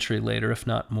least a century later, if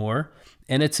not more,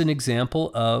 and it's an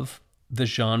example of the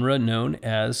genre known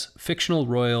as fictional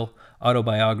royal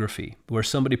autobiography, where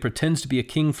somebody pretends to be a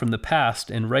king from the past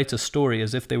and writes a story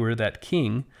as if they were that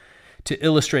king to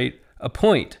illustrate a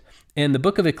point. And the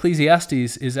book of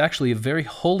Ecclesiastes is actually a very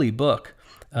holy book.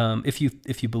 If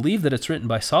you believe that it's written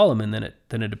by Solomon,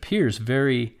 then it appears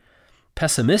very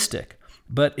pessimistic.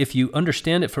 But if you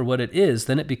understand it for what it is,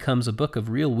 then it becomes a book of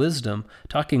real wisdom,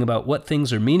 talking about what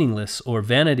things are meaningless, or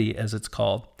vanity as it's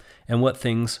called, and what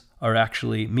things are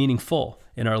actually meaningful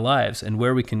in our lives, and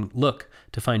where we can look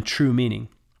to find true meaning.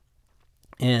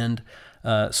 And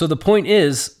so the point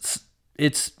is,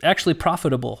 it's actually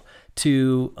profitable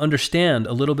to understand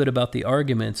a little bit about the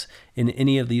arguments in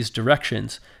any of these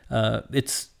directions.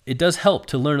 It does help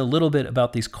to learn a little bit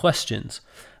about these questions.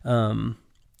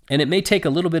 And it may take a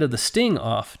little bit of the sting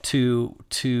off to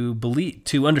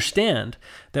understand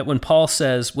that when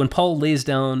Paul lays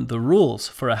down the rules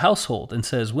for a household and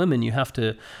says, women, you have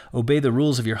to obey the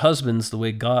rules of your husbands the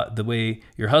way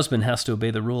your husband has to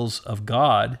obey the rules of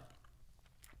God.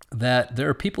 that there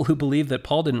are people who believe that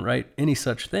Paul didn't write any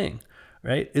such thing,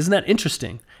 right? Isn't that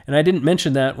interesting? And I didn't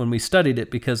mention that when we studied it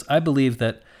because I believe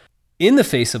that in the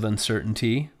face of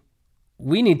uncertainty,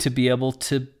 we need to be able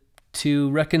to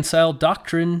reconcile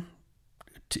doctrine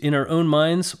in our own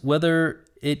minds,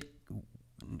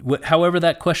 however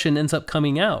that question ends up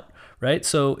coming out, right?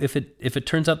 So if it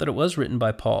turns out that it was written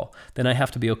by Paul, then I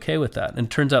have to be okay with that. And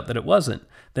it turns out that it wasn't,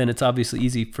 then it's obviously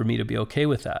easy for me to be okay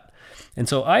with that. And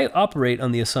so I operate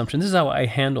on the assumption, this is how I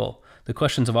handle the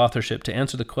questions of authorship to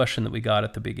answer the question that we got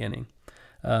at the beginning.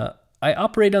 I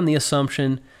operate on the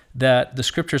assumption that the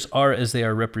scriptures are as they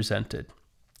are represented.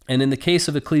 And in the case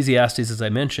of Ecclesiastes, as I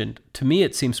mentioned, to me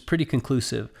it seems pretty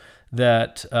conclusive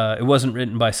that it wasn't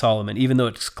written by Solomon, even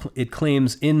though it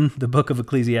claims in the book of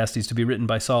Ecclesiastes to be written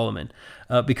by Solomon,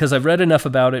 because I've read enough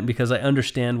about it and because I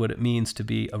understand what it means to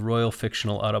be a royal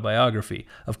fictional autobiography.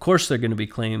 Of course,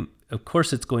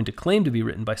 it's going to claim to be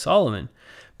written by Solomon,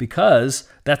 because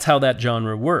that's how that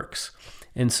genre works.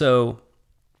 And so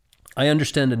I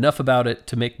understand enough about it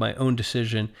to make my own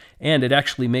decision, and it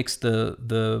actually makes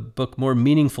the book more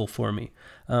meaningful for me.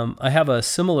 I have a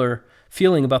similar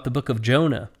feeling about the book of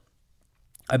Jonah.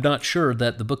 I'm not sure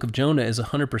that the book of Jonah is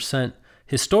 100%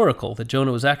 historical, that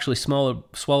Jonah was actually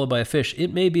swallowed by a fish.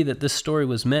 It may be that this story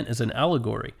was meant as an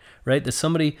allegory, right? That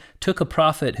somebody took a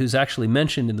prophet who's actually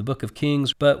mentioned in the book of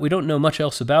Kings, but we don't know much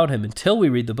else about him until we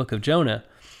read the book of Jonah.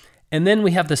 And then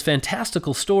we have this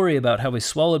fantastical story about how he's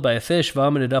swallowed by a fish,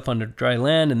 vomited up onto dry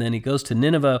land, and then he goes to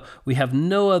Nineveh. We have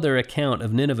no other account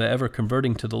of Nineveh ever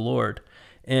converting to the Lord.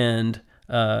 And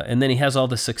then he has all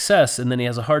this success, and then he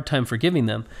has a hard time forgiving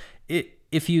them.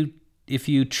 If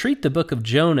you treat the book of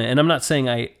Jonah, and I'm not saying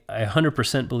I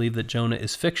 100% believe that Jonah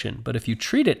is fiction, but if you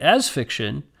treat it as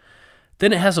fiction,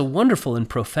 then it has a wonderful and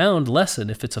profound lesson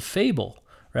if it's a fable,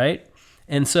 right?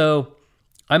 And so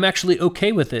I'm actually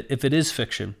okay with it if it is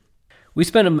fiction. We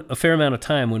spent a fair amount of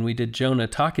time when we did Jonah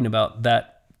talking about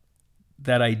that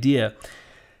idea.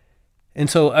 And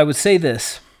so I would say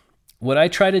this. What I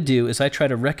try to do is I try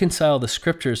to reconcile the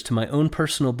scriptures to my own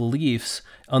personal beliefs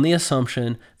on the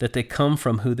assumption that they come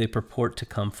from who they purport to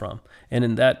come from.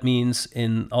 And that means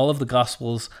in all of the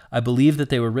Gospels, I believe that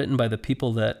they were written by the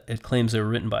people that it claims they were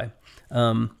written by.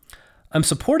 I'm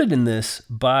supported in this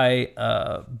by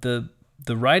the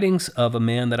writings of a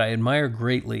man that I admire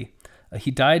greatly. He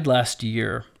died last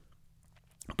year,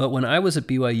 but when I was at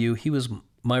BYU, he was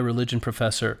my religion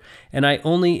professor, and I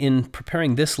only in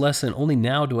preparing this lesson, only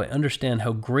now do I understand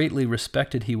how greatly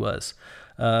respected he was.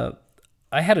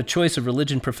 I had a choice of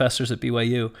religion professors at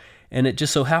BYU, and it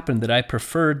just so happened that I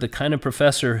preferred the kind of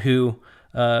professor who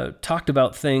talked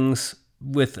about things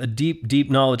with a deep,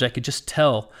 deep knowledge. I could just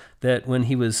tell that when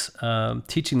he was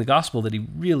teaching the gospel that he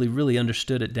really, really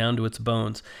understood it down to its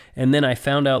bones. And then I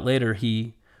found out later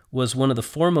he was one of the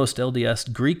foremost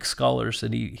LDS Greek scholars,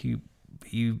 and he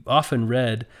often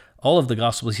read all of the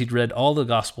Gospels. He'd read all the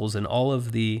Gospels and all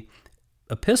of the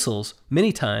epistles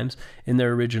many times in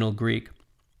their original Greek.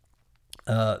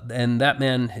 And that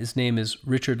man, his name is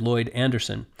Richard Lloyd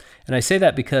Anderson. And I say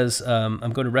that because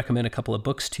I'm going to recommend a couple of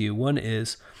books to you. One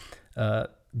is A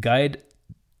Guide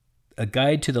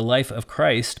to the Life of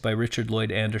Christ by Richard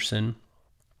Lloyd Anderson.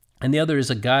 And the other is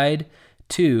A Guide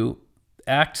to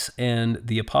Acts and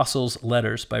the Apostles'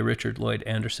 Letters by Richard Lloyd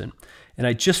Anderson. And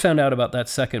I just found out about that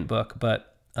second book,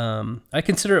 but I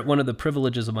consider it one of the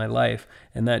privileges of my life,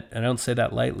 and that I don't say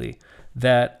that lightly,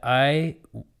 that I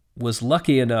was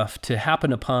lucky enough to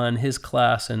happen upon his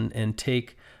class and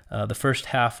take the first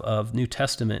half of New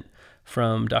Testament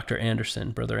from Dr.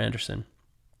 Anderson, Brother Anderson.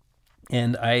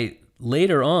 And I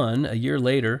later on, a year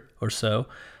later or so,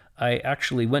 I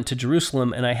actually went to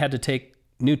Jerusalem and I had to take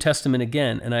New Testament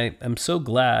again, and I'm so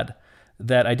glad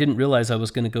that I didn't realize I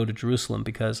was going to go to Jerusalem,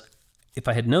 because if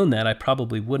I had known that, I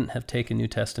probably wouldn't have taken New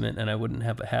Testament and I wouldn't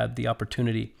have had the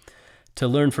opportunity to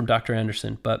learn from Dr.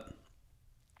 Anderson. But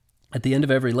at the end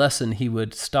of every lesson, he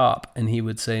would stop and he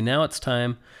would say, now it's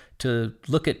time to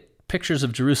look at pictures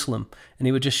of Jerusalem. And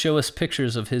he would just show us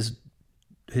pictures of his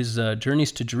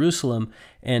journeys to Jerusalem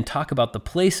and talk about the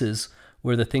places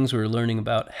where the things we were learning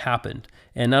about happened.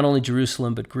 And not only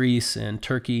Jerusalem, but Greece and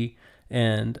Turkey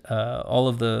and all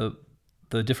of the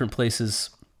different places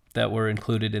that were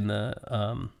included in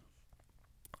the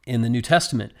New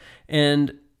Testament.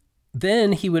 And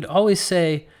then he would always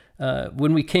say,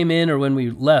 when we came in or when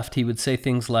we left, he would say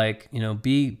things like,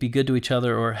 be good to each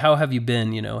other, or how have you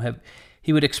been?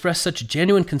 He would express such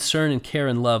genuine concern and care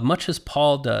and love, much as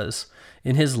Paul does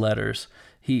in his letters.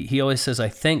 He always says, I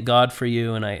thank God for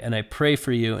you and I pray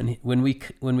for you. And when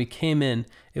we came in,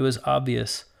 it was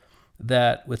obvious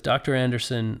that with Dr.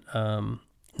 Anderson,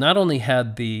 not only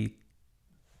had the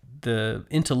the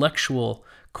intellectual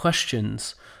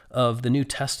questions of the New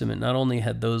Testament, not only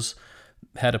had those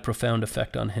had a profound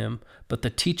effect on him, but the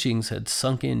teachings had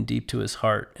sunk in deep to his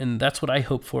heart. And that's what I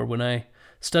hope for when I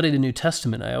study the New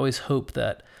Testament. I always hope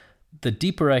that the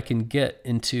deeper I can get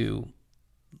into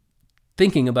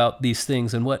thinking about these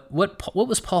things and what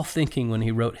was Paul thinking when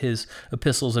he wrote his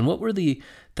epistles, and what were the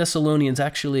Thessalonians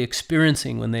actually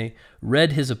experiencing when they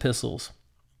read his epistles.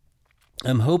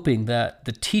 I'm hoping that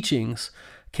the teachings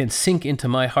can sink into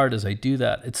my heart as I do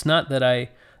that. It's not that I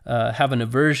have an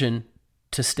aversion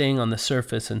to staying on the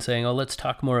surface and saying, oh, let's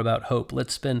talk more about hope.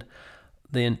 Let's spend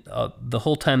the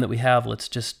whole time that we have, let's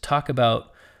just talk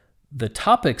about the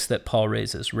topics that Paul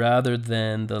raises rather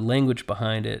than the language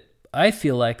behind it. I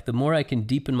feel like the more I can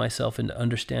deepen myself into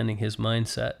understanding his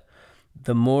mindset,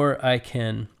 the more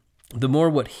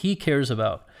what he cares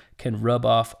about can rub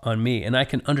off on me, and I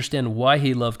can understand why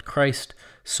he loved Christ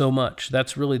so much.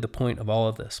 That's really the point of all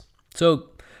of this. So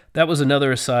that was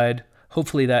another aside.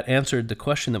 Hopefully that answered the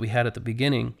question that we had at the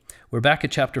beginning. We're back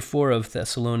at chapter 4 of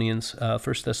Thessalonians, 1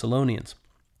 Thessalonians.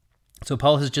 So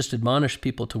Paul has just admonished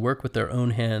people to work with their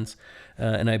own hands,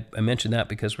 and I mentioned that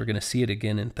because we're going to see it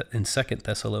again in 2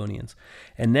 Thessalonians.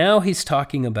 And now he's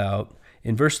talking about,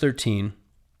 in verse 13,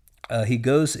 he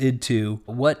goes into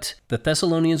what the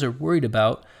Thessalonians are worried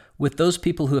about with those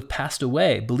people who have passed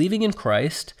away, believing in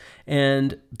Christ,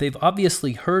 and they've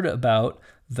obviously heard about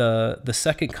the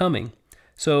second coming.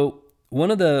 So one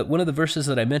of the verses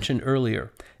that I mentioned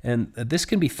earlier, and this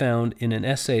can be found in an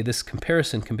essay, this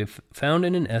comparison can be found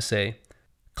in an essay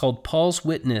called Paul's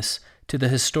Witness to the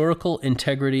Historical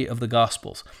Integrity of the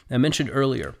Gospels. I mentioned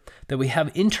earlier that we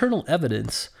have internal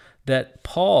evidence that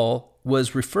Paul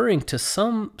was referring to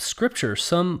some scripture,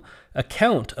 some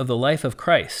account of the life of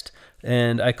Christ.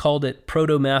 And I called it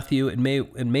Proto-Matthew. It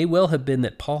may well have been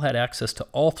that Paul had access to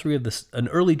all three of an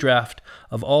early draft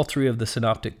of all three of the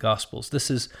synoptic gospels.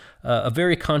 This is a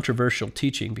very controversial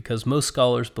teaching because most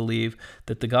scholars believe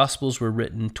that the gospels were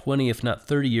written 20, if not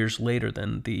 30 years later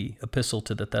than the epistle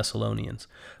to the Thessalonians.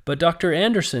 But Dr.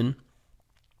 Anderson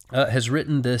has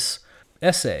written this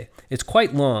essay. It's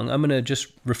quite long. I'm going to just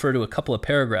refer to a couple of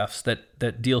paragraphs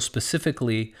that deal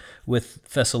specifically with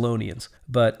Thessalonians.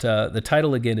 But the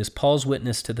title again is Paul's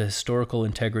Witness to the Historical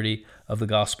Integrity of the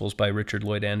Gospels by Richard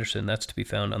Lloyd Anderson. That's to be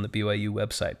found on the BYU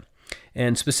website.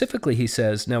 And specifically he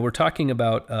says, now we're talking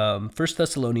about 1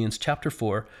 Thessalonians chapter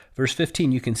 4, verse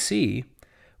 15. You can see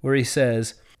where he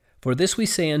says, "For this we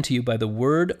say unto you by the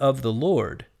word of the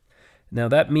Lord." Now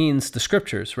that means the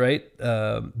scriptures, right?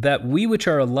 That we which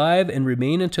are alive and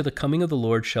remain until the coming of the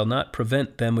Lord shall not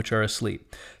prevent them which are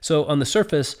asleep. So on the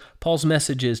surface, Paul's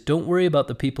message is, don't worry about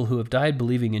the people who have died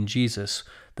believing in Jesus.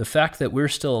 The fact that we're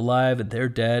still alive and they're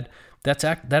dead, that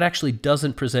actually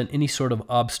doesn't present any sort of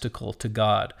obstacle to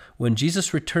God. When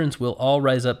Jesus returns, we'll all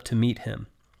rise up to meet him.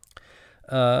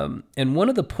 And one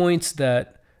of the points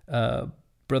that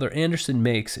Brother Anderson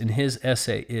makes in his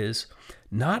essay is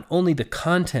not only the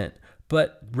content,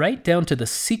 but right down to the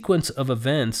sequence of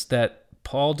events that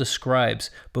Paul describes,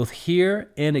 both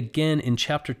here and again in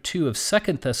chapter 2 of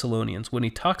 2 Thessalonians, when he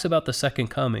talks about the second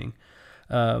coming.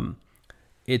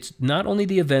 It's not only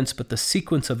the events, but the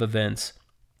sequence of events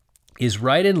is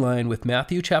right in line with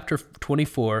Matthew chapter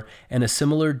 24 and a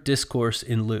similar discourse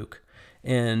in Luke.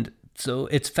 And so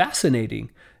it's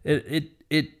fascinating.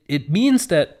 It means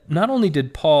that not only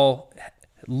did Paul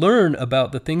learn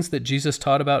about the things that Jesus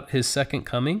taught about his second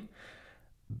coming,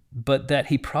 but that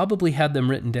he probably had them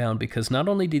written down, because not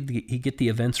only did he get the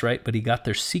events right, but he got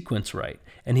their sequence right,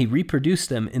 and he reproduced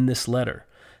them in this letter.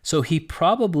 So he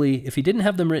probably, if he didn't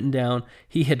have them written down,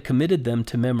 he had committed them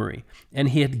to memory, and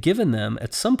he had given them,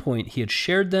 at some point, he had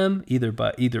shared them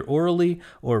either orally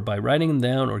or by writing them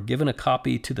down, or given a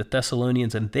copy to the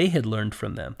Thessalonians, and they had learned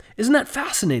from them. Isn't that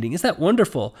fascinating? Isn't that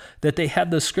wonderful that they had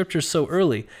those scriptures so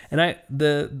early? And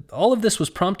all of this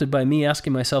was prompted by me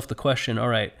asking myself the question, all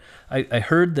right, I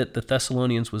heard that the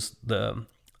Thessalonians was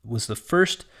the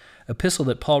first epistle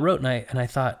that Paul wrote, and I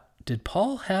thought, did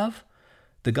Paul have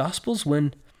the Gospels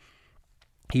when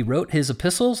he wrote his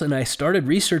epistles? And I started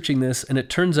researching this, and it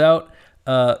turns out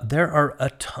there are a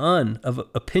ton of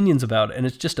opinions about it, and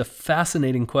it's just a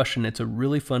fascinating question. It's a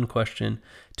really fun question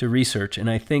to research, and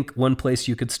I think one place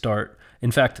you could start,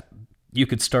 in fact, you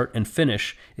could start and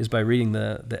finish, is by reading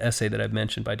the essay that I've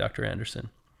mentioned by Dr. Anderson.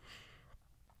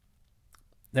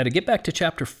 Now, to get back to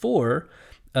chapter 4,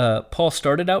 Paul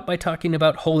started out by talking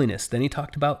about holiness, then he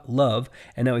talked about love,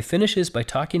 and now he finishes by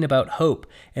talking about hope.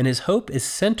 And his hope is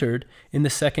centered in the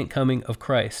second coming of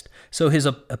Christ. So his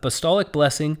apostolic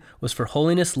blessing was for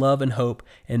holiness, love, and hope,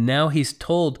 and now he's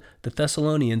told the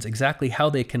Thessalonians exactly how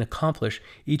they can accomplish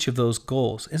each of those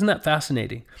goals. Isn't that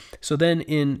fascinating? So then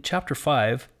in chapter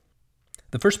 5,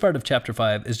 the first part of chapter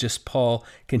 5 is just Paul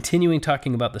continuing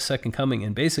talking about the second coming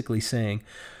and basically saying,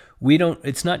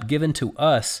 it's not given to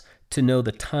us to know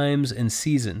the times and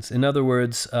seasons. In other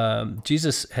words,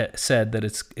 Jesus said that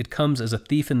it comes as a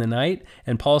thief in the night,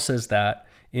 and Paul says that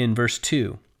in verse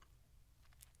 2.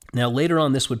 Now, later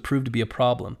on, this would prove to be a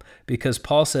problem because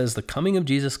Paul says the coming of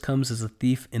Jesus comes as a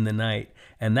thief in the night,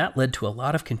 and that led to a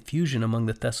lot of confusion among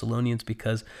the Thessalonians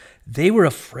because they were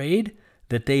afraid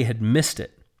that they had missed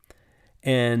it.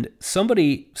 And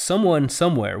someone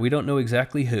somewhere, we don't know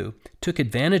exactly who, took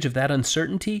advantage of that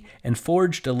uncertainty and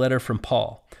forged a letter from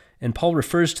Paul. And Paul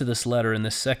refers to this letter in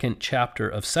the second chapter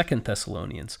of 2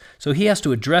 Thessalonians. So he has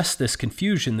to address this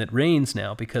confusion that reigns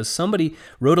now because somebody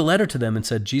wrote a letter to them and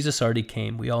said, Jesus already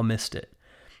came. We all missed it.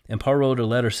 And Paul wrote a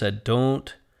letter, said,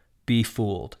 don't be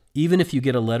fooled. Even if you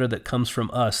get a letter that comes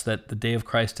from us that the day of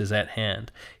Christ is at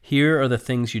hand, here are the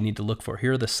things you need to look for.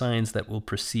 Here are the signs that will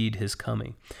precede his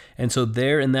coming. And so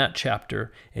there in that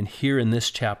chapter and here in this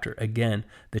chapter, again,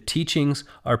 the teachings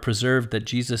are preserved that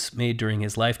Jesus made during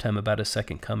his lifetime about his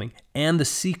second coming, and the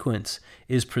sequence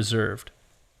is preserved.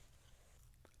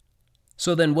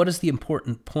 So then what is the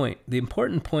important point? The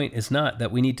important point is not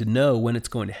that we need to know when it's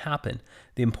going to happen.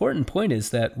 The important point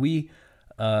is that we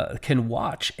can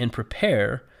watch and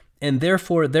prepare, and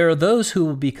therefore there are those who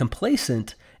will be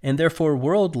complacent and therefore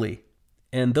worldly,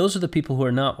 and those are the people who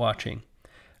are not watching.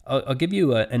 I'll give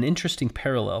you an interesting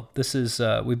parallel. This is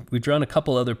we've drawn a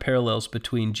couple other parallels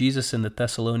between Jesus and the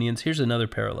Thessalonians. Here's another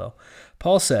parallel.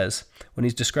 Paul says, when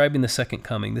he's describing the second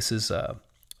coming, this is 1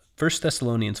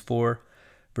 Thessalonians 4,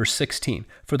 verse 16,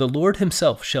 "For the Lord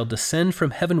himself shall descend from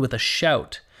heaven with a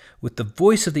shout, with the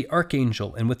voice of the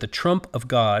archangel, and with the trump of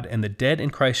God, and the dead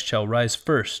in Christ shall rise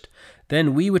first.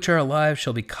 Then we which are alive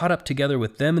shall be caught up together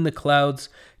with them in the clouds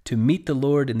to meet the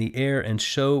Lord in the air, and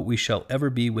so we shall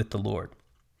ever be with the Lord."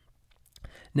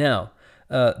 Now,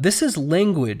 this is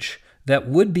language that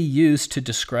would be used to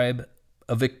describe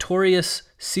a victorious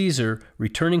Caesar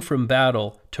returning from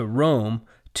battle to Rome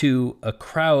to a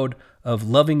crowd of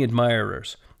loving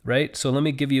admirers, right? So let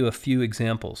me give you a few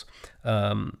examples.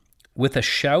 With a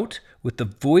shout, with the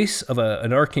voice of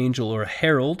an archangel or a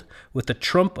herald, with the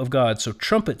trump of God. So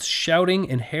trumpets shouting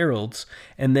and heralds,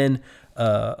 and then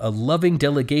a loving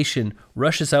delegation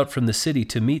rushes out from the city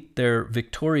to meet their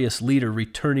victorious leader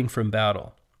returning from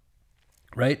battle.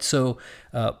 Right? So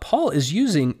Paul is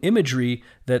using imagery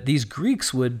that these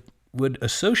Greeks would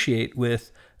associate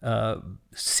with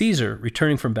Caesar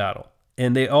returning from battle.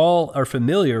 And they all are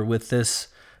familiar with this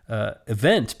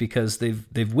event because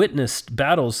they've witnessed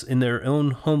battles in their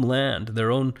own homeland,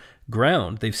 their own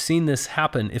ground. They've seen this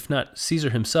happen. If not Caesar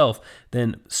himself,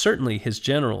 then certainly his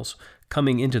generals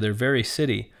coming into their very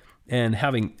city and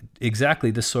having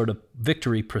exactly this sort of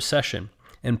victory procession.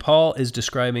 And Paul is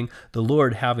describing the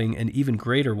Lord having an even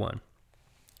greater one.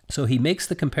 So he makes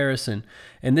the comparison,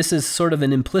 and this is sort of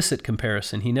an implicit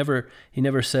comparison. He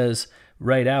never says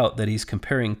right out that he's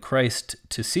comparing Christ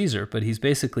to Caesar, but he's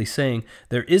basically saying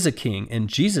there is a king and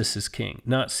Jesus is king,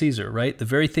 not Caesar, right? The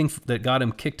very thing that got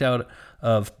him kicked out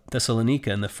of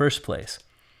Thessalonica in the first place.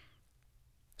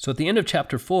 So at the end of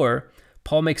chapter 4,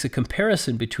 Paul makes a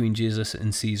comparison between Jesus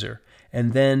and Caesar.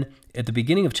 And then at the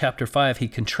beginning of chapter 5, he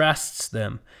contrasts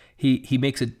them. He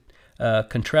makes a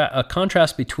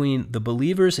contrast between the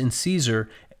believers in Caesar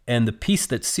and the peace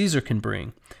that Caesar can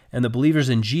bring, and the believers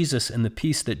in Jesus and the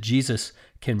peace that Jesus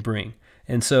can bring.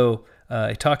 And so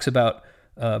he talks about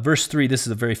verse 3, this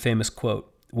is a very famous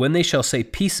quote, "When they shall say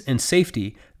peace and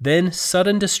safety, then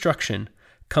sudden destruction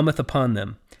cometh upon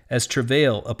them, as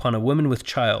travail upon a woman with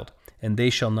child, and they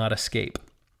shall not escape."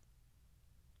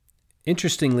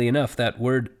 Interestingly enough, that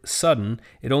word sudden,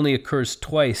 it only occurs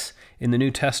twice in the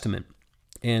New Testament.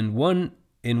 And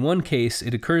in one case,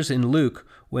 it occurs in Luke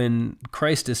when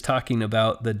Christ is talking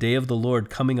about the day of the Lord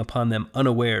coming upon them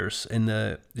unawares.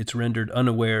 It's rendered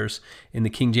unawares in the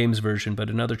King James Version,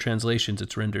 but in other translations,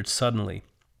 it's rendered suddenly.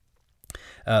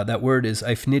 That word is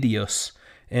eiphneidios,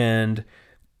 and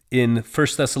in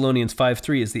 1 Thessalonians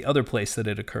 5:3 is the other place that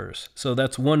it occurs. So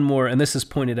that's one more, and this is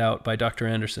pointed out by Dr.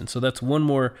 Anderson. So that's one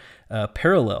more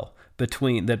parallel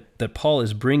between that Paul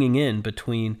is bringing in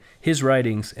between his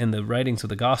writings and the writings of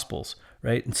the Gospels,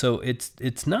 right? And so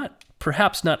it's not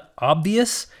perhaps not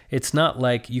obvious. It's not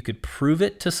like you could prove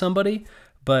it to somebody,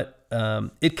 but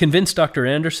it convinced Dr.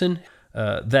 Anderson.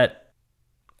 that,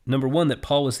 number one, that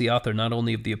Paul was the author not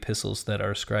only of the epistles that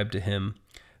are ascribed to him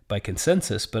by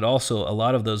consensus, but also a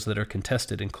lot of those that are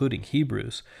contested, including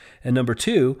Hebrews. And number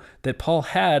two, that Paul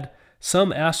had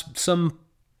some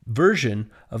version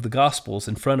of the Gospels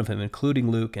in front of him, including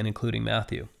Luke and including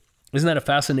Matthew. Isn't that a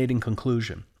fascinating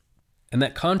conclusion? And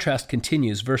that contrast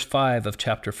continues. Verse 5 of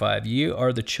chapter 5, "Ye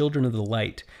are the children of the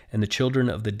light and the children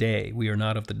of the day. We are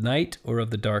not of the night or of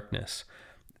the darkness.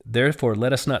 Therefore,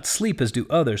 let us not sleep as do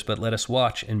others, but let us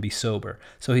watch and be sober."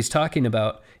 So he's talking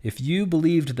about if you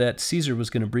believed that Caesar was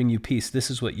going to bring you peace, this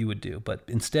is what you would do. But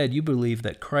instead, you believe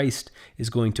that Christ is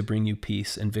going to bring you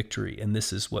peace and victory. And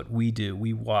this is what we do.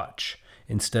 We watch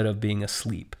instead of being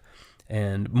asleep.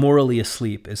 And morally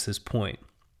asleep is his point.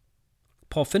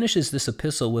 Paul finishes this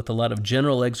epistle with a lot of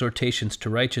general exhortations to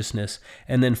righteousness.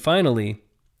 And then finally,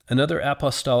 another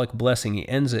apostolic blessing. He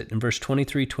ends it in verse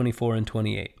 23, 24, and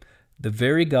 28. "The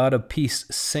very God of peace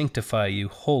sanctify you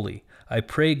wholly. I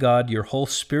pray God your whole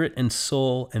spirit and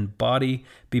soul and body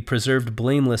be preserved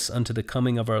blameless unto the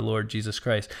coming of our Lord Jesus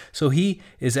Christ." So he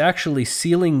is actually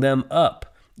sealing them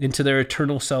up into their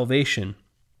eternal salvation.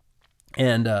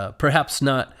 And perhaps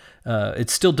not,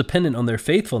 it's still dependent on their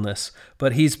faithfulness,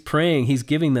 but he's praying, he's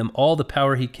giving them all the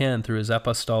power he can through his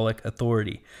apostolic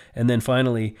authority. And then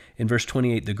finally, in verse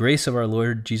 28, "The grace of our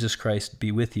Lord Jesus Christ be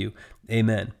with you.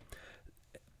 Amen."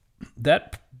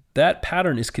 That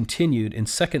pattern is continued in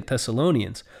 2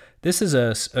 Thessalonians. This is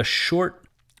a short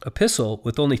epistle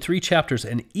with only 3 chapters,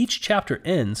 and each chapter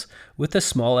ends with a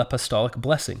small apostolic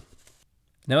blessing.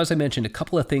 Now, as I mentioned, a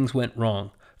couple of things went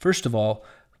wrong. First of all,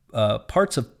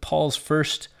 parts of Paul's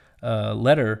first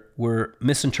letter were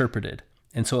misinterpreted.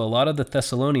 And so a lot of the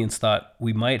Thessalonians thought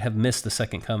we might have missed the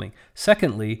second coming.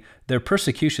 Secondly, their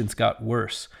persecutions got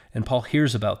worse, and Paul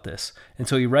hears about this. And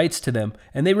so he writes to them,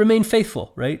 and they remain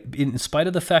faithful, right? In spite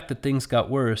of the fact that things got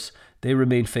worse, they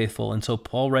remain faithful. And so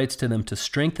Paul writes to them to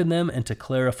strengthen them and to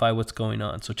clarify what's going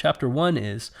on. So chapter 1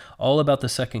 is all about the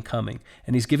second coming,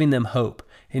 and he's giving them hope.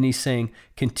 And he's saying,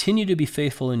 continue to be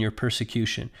faithful in your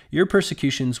persecution. Your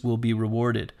persecutions will be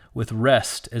rewarded with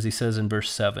rest, as he says in verse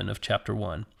 7 of chapter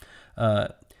 1.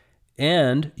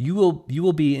 And you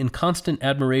will be in constant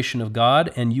admiration of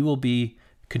God, and you will be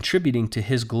contributing to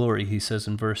his glory, he says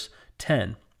in verse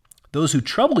 10. Those who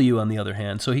trouble you, on the other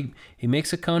hand, so he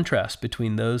makes a contrast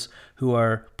between those who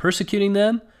are persecuting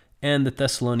them and the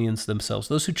Thessalonians themselves.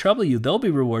 Those who trouble you, they'll be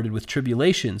rewarded with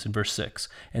tribulations in verse 6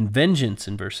 and vengeance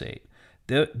in verse 8.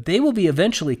 They will be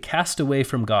eventually cast away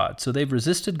from God. So they've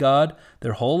resisted God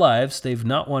their whole lives. They've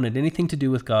not wanted anything to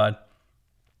do with God.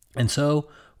 And so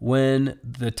when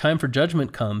the time for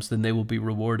judgment comes, then they will be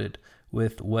rewarded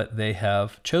with what they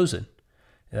have chosen.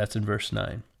 That's in verse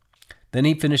 9. Then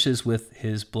he finishes with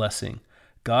his blessing.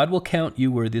 God will count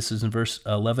you worthy. This is in verse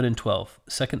 11 and 12,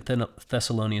 2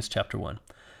 Thessalonians chapter 1.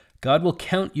 God will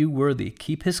count you worthy.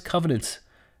 Keep his covenants.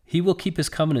 He will keep his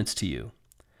covenants to you,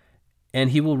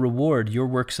 and he will reward your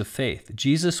works of faith.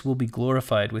 Jesus will be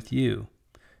glorified with you,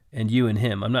 and you in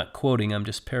him. I'm not quoting, I'm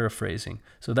just paraphrasing.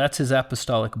 So that's his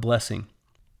apostolic blessing.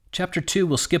 Chapter 2,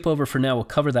 we'll skip over for now. We'll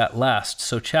cover that last.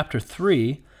 So chapter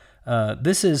 3,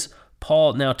 this is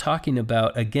Paul now talking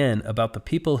about the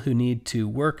people who need to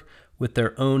work with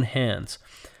their own hands.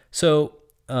 So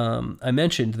I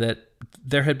mentioned that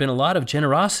there had been a lot of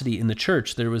generosity in the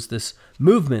church. There was this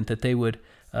movement that they would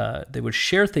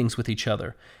share things with each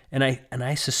other. And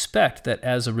I suspect that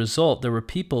as a result, there were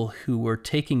people who were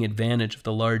taking advantage of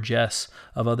the largesse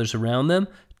of others around them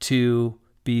to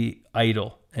be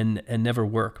idle and never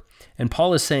work. And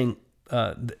Paul is saying,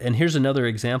 and here's another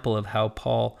example of how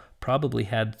Paul probably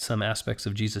had some aspects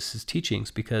of Jesus' teachings,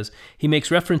 because he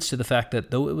makes reference to the fact that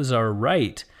though it was our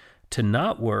right to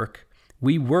not work,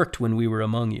 we worked when we were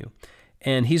among you.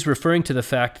 And he's referring to the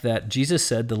fact that Jesus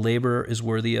said the laborer is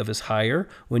worthy of his hire.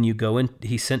 When you go in,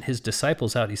 he sent his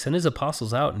disciples out. He sent his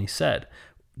apostles out, and he said,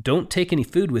 don't take any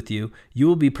food with you. You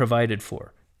will be provided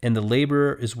for. And the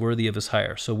laborer is worthy of his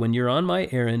hire. So when you're on my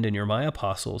errand and you're my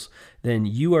apostles, then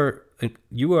you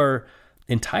are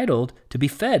entitled to be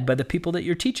fed by the people that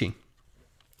you're teaching.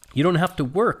 You don't have to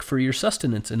work for your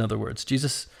sustenance, in other words.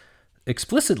 Jesus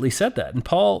explicitly said that. And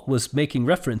Paul was making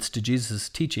reference to Jesus'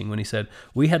 teaching when he said,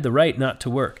 we had the right not to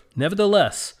work.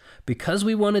 Nevertheless, because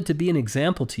we wanted to be an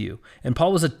example to you, and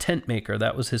Paul was a tent maker,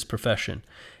 that was his profession.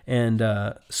 And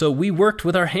so we worked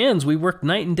with our hands. We worked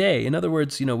night and day. In other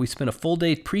words, we spent a full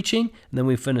day preaching, and then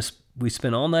we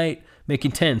spent all night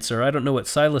making tents, or I don't know what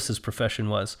Silas's profession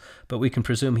was, but we can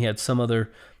presume he had some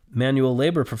other manual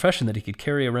labor profession that he could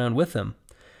carry around with him.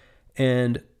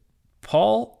 And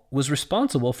Paul was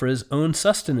responsible for his own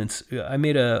sustenance. I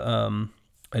made a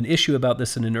an issue about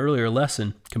this in an earlier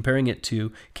lesson, comparing it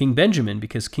to King Benjamin,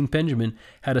 because King Benjamin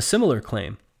had a similar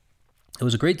claim. It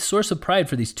was a great source of pride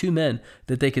for these two men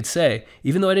that they could say,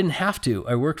 even though I didn't have to,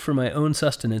 I worked for my own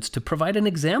sustenance to provide an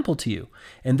example to you.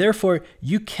 And therefore,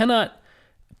 you cannot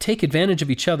take advantage of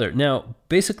each other. Now,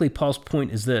 basically, Paul's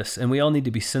point is this, and we all need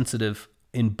to be sensitive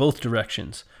in both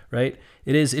directions, right?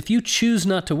 It is, if you choose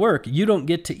not to work, you don't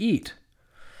get to eat.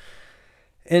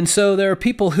 And so there are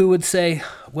people who would say,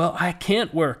 well, I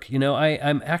can't work.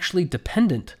 I'm actually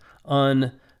dependent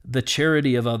on the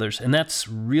charity of others. And that's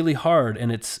really hard.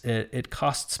 And it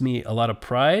costs me a lot of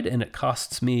pride, and it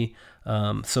costs me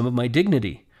some of my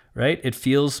dignity, right? It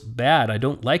feels bad. I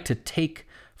don't like to take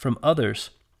from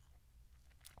others.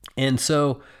 And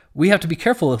so we have to be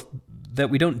careful that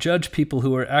we don't judge people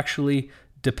who are actually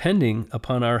depending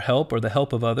upon our help or the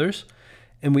help of others.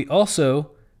 And we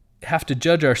also have to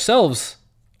judge ourselves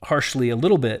harshly a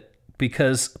little bit,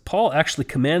 because Paul actually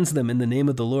commands them in the name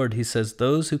of the Lord. He says,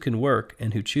 those who can work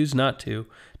and who choose not to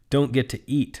don't get to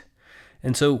eat.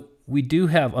 And so we do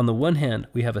have, on the one hand,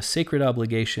 we have a sacred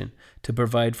obligation to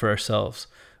provide for ourselves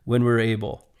when we're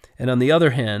able. And on the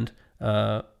other hand,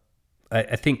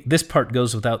 I think this part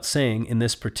goes without saying in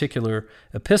this particular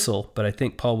epistle, but I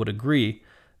think Paul would agree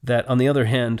that on the other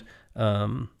hand,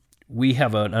 we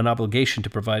have an obligation to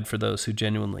provide for those who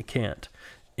genuinely can't.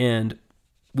 And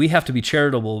we have to be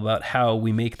charitable about how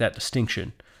we make that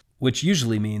distinction, which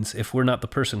usually means, if we're not the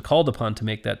person called upon to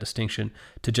make that distinction,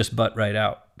 to just butt right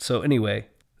out. So anyway,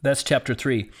 that's chapter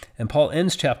 3. And Paul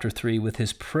ends chapter 3 with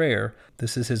his prayer.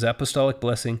 This is his apostolic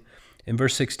blessing in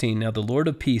verse 16. Now the Lord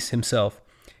of peace himself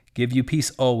give you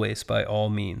peace always by all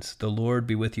means. The Lord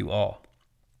be with you all.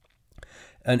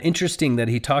 And interesting that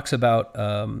he talks about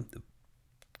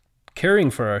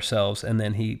caring for ourselves, and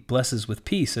then he blesses with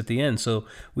peace at the end. So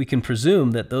we can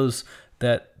presume that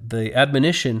the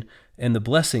admonition and the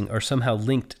blessing are somehow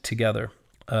linked together.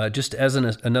 Just as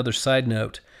another side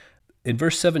note, in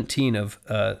verse 17 of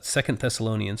 2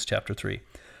 Thessalonians chapter 3,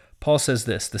 Paul says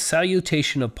this, the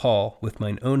salutation of Paul with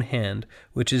mine own hand,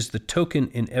 which is the token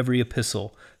in every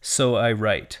epistle, so I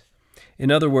write. In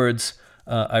other words,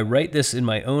 I write this in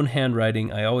my own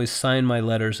handwriting. I always sign my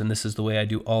letters, and this is the way I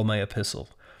do all my epistles.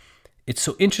 It's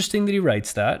so interesting that he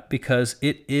writes that, because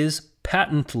it is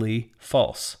patently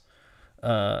false.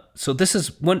 So this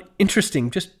is one interesting,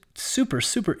 just super,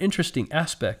 super interesting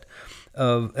aspect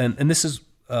of, and this is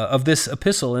of this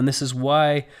epistle, and this is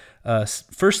why 1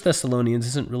 Thessalonians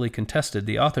isn't really contested.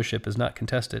 The authorship is not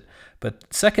contested. But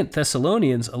 2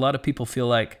 Thessalonians, a lot of people feel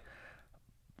like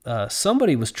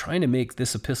somebody was trying to make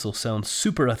this epistle sound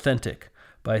super authentic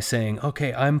by saying,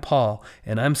 okay, I'm Paul,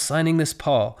 and I'm signing this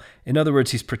Paul. In other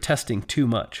words, he's protesting too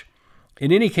much.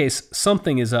 In any case,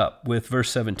 something is up with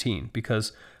verse 17,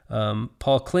 because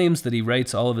Paul claims that he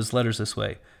writes all of his letters this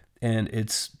way, and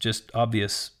it's just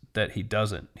obvious that he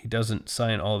doesn't. He doesn't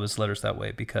sign all of his letters that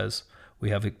way, because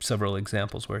we have several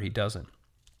examples where he doesn't.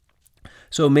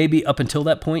 So maybe up until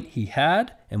that point he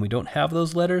had, and we don't have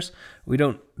those letters.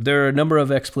 There are a number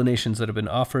of explanations that have been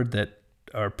offered that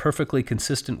are perfectly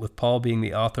consistent with Paul being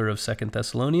the author of 2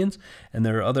 Thessalonians, and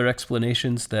there are other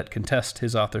explanations that contest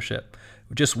his authorship.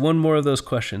 Just one more of those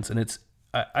questions, and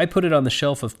I put it on the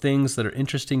shelf of things that are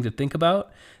interesting to think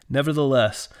about.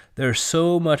 Nevertheless, there's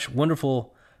so much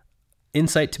wonderful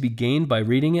insight to be gained by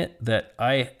reading it that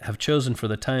I have chosen for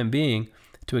the time being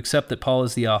to accept that Paul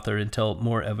is the author until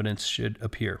more evidence should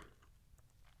appear.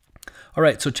 All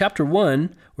right, so chapter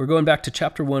 1, we're going back to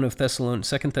chapter 1 of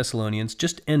 2 Thessalonians,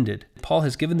 just ended. Paul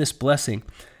has given this blessing,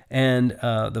 and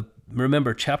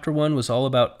remember, chapter 1 was all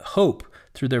about hope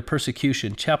through their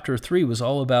persecution. Chapter 3 was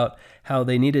all about how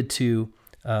they needed to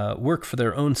work for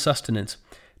their own sustenance.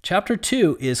 Chapter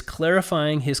 2 is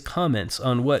clarifying his comments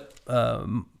on what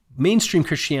mainstream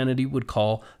Christianity would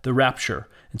call the rapture.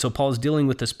 And so Paul is dealing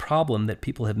with this problem that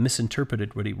people have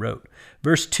misinterpreted what he wrote.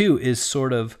 Verse 2 is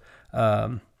sort of...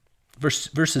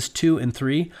 Verses 2 and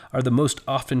 3 are the most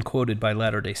often quoted by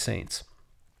Latter-day Saints.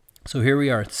 So here we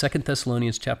are, 2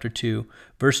 Thessalonians chapter 2,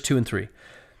 verse 2 and 3.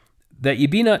 That ye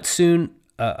be not soon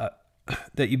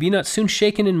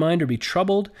shaken in mind or be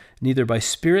troubled, neither by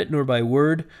spirit nor by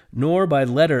word, nor by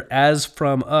letter as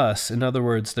from us. In other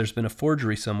words, there's been a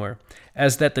forgery somewhere.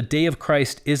 As that the day of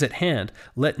Christ is at hand.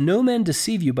 Let no man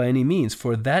deceive you by any means,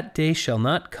 for that day shall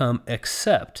not come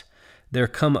except there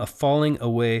come a falling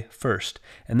away first,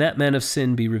 and that man of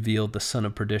sin be revealed, the son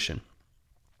of perdition.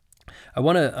 I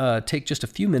want to take just a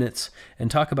few minutes and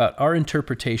talk about our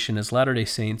interpretation as Latter-day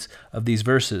Saints of these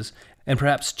verses, and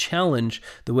perhaps challenge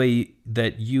the way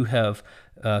that you have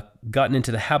gotten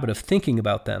into the habit of thinking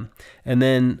about them, and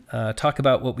then talk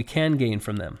about what we can gain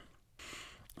from them.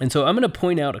 And so I'm going to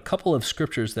point out a couple of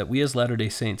scriptures that we as Latter-day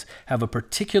Saints have a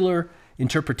particular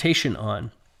interpretation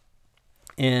on.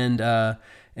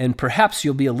 And perhaps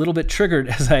you'll be a little bit triggered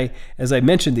as I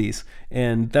mention these.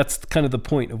 And that's kind of the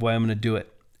point of why I'm going to do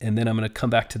it. And then I'm going to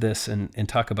come back to this and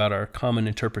talk about our common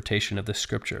interpretation of this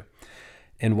scripture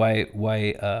and why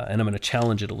and I'm going to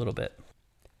challenge it a little bit.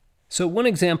 So one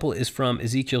example is from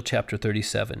Ezekiel chapter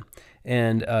 37.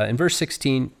 And in verse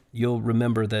 16, you'll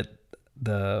remember that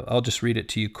I'll just read it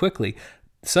to you quickly.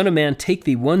 Son of man, take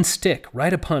thee one stick,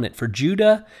 write upon it for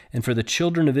Judah and for the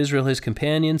children of Israel his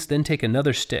companions, then take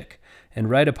another stick, and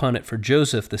write upon it for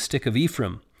Joseph the stick of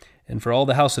Ephraim, and for all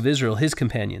the house of Israel his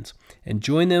companions, and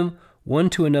join them one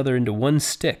to another into one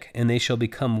stick, and they shall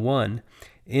become one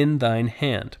in thine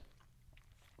hand.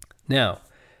 Now,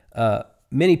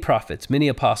 many prophets, many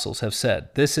apostles have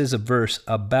said this is a verse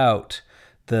about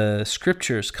the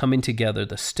scriptures coming together,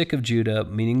 the stick of Judah,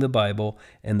 meaning the Bible,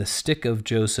 and the stick of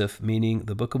Joseph, meaning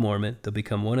the Book of Mormon. They'll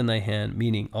become one in thy hand,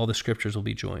 meaning all the scriptures will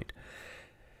be joined.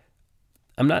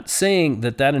 I'm not saying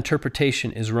that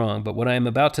interpretation is wrong, but what I am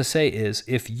about to say is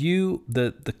if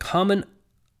the common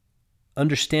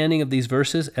understanding of these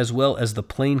verses, as well as the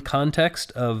plain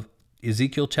context of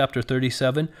Ezekiel chapter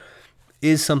 37,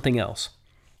 is something else.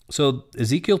 So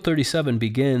Ezekiel 37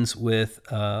 begins with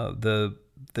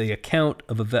the account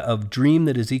of a dream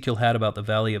that Ezekiel had about the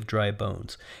valley of dry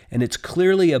bones. And it's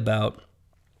clearly about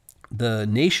the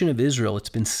nation of Israel. It's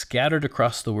been scattered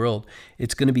across the world.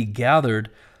 It's going to be gathered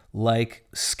like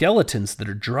skeletons that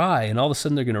are dry, and all of a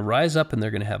sudden they're going to rise up and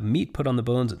they're going to have meat put on the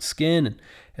bones and skin and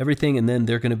everything, and then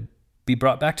they're going to be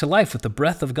brought back to life with the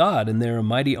breath of God, and they're a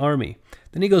mighty army.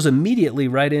 Then he goes immediately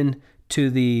right into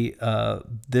the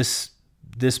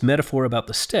this metaphor about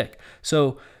the stick.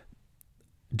 So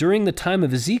during the time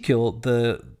of Ezekiel,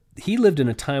 he lived in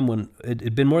a time when it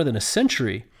had been more than a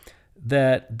century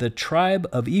that the tribe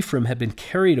of Ephraim had been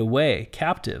carried away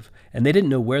captive, and they didn't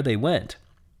know where they went.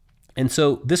 And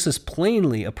so this is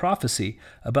plainly a prophecy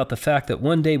about the fact that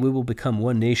one day we will become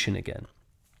one nation again.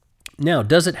 Now,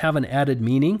 does it have an added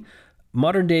meaning?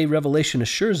 Modern day revelation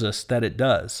assures us that it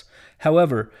does.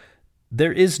 However,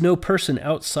 there is no person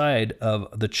outside of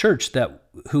the church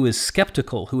who is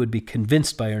skeptical, who would be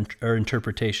convinced by our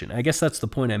interpretation. I guess that's the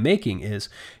point I'm making is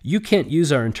you can't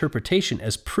use our interpretation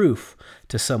as proof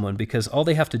to someone because all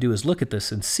they have to do is look at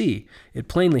this and see it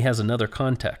plainly has another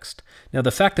context. Now, the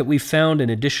fact that we found an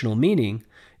additional meaning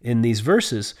in these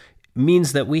verses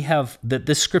means that that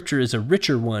this scripture is a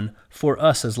richer one for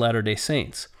us as Latter-day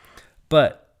Saints.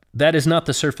 But that is not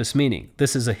the surface meaning.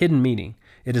 This is a hidden meaning.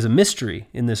 It is a mystery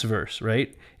in this verse,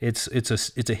 right? It's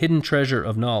a hidden treasure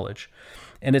of knowledge,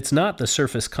 and it's not the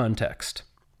surface context.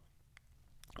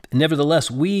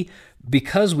 Nevertheless,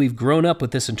 because we've grown up with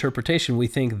this interpretation, we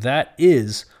think that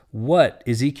is what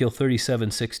Ezekiel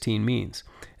 37:16 means,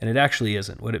 and it actually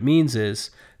isn't. What it means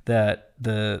is that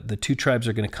the two tribes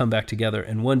are going to come back together,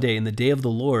 and one day, in the day of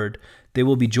the Lord, they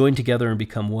will be joined together and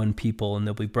become one people, and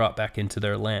they'll be brought back into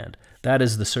their land. That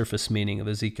is the surface meaning of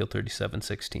Ezekiel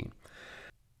 37:16.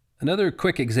 Another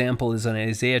quick example is in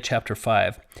Isaiah chapter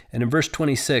 5, and in verse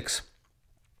 26,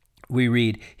 we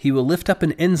read, He will lift up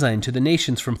an ensign to the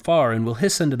nations from far, and will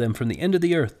hiss unto them from the end of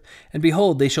the earth. And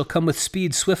behold, they shall come with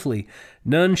speed swiftly.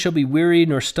 None shall be weary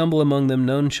nor stumble among them.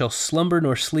 None shall slumber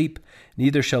nor sleep.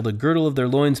 Neither shall the girdle of their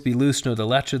loins be loosed, nor the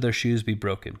latch of their shoes be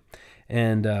broken.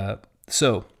 And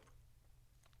so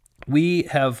we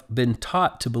have been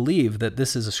taught to believe that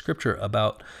this is a scripture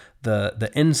about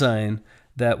the ensign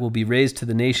that will be raised to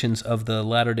the nations of the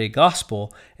latter-day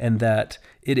gospel, and that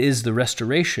it is the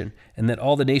restoration, and that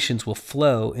all the nations will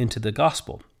flow into the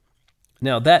gospel.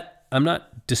 Now, that I'm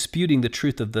not disputing the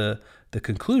truth of the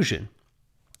conclusion,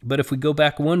 but if we go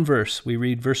back one verse, we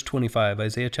read verse 25,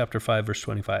 Isaiah chapter 5, verse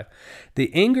 25.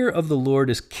 The anger of the Lord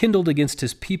is kindled against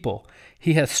his people.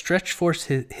 He hath stretched forth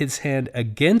his hand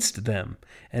against them,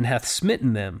 and hath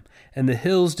smitten them, and the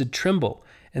hills did tremble,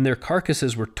 and their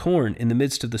carcasses were torn in the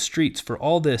midst of the streets. For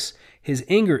all this, his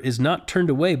anger is not turned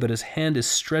away, but his hand is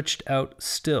stretched out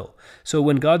still. So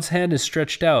when God's hand is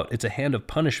stretched out, it's a hand of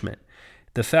punishment.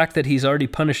 The fact that he's already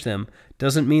punished them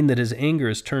doesn't mean that his anger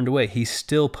is turned away. He's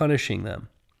still punishing them.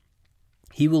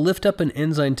 He will lift up an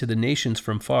ensign to the nations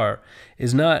from far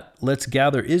is not, let's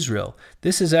gather Israel.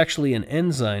 This is actually an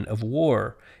ensign of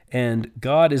war, and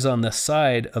God is on the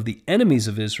side of the enemies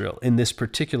of Israel in this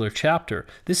particular chapter.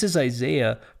 This is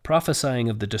Isaiah prophesying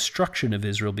of the destruction of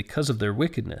Israel because of their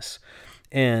wickedness.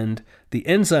 And the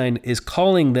ensign is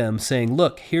calling them, saying,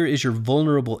 look, here is your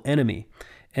vulnerable enemy.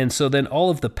 And so then all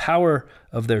of the power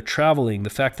of their traveling, the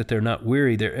fact that they're not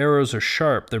weary, their arrows are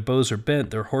sharp, their bows are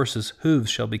bent, their horses' hooves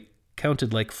shall be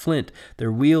counted like flint.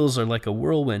 Their wheels are like a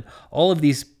whirlwind. All of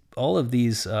these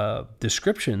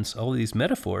descriptions, all of these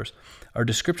metaphors, are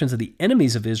descriptions of the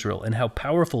enemies of Israel and how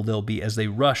powerful they'll be as they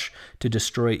rush to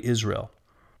destroy Israel.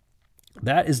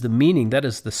 That is the meaning, that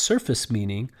is the surface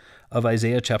meaning of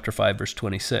Isaiah chapter 5, verse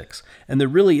 26. And there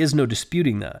really is no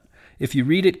disputing that. If you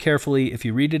read it carefully, if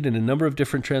you read it in a number of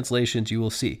different translations, you will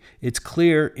see it's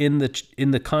clear in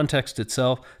the context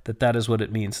itself that is what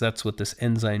it means. That's what this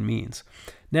ensign means.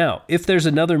 Now, if there's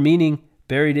another meaning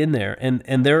buried in there,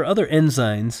 and there are other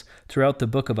ensigns throughout the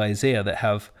book of Isaiah that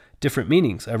have different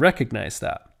meanings, I recognize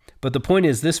that. But the point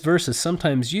is, this verse is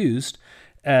sometimes used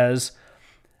as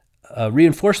a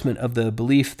reinforcement of the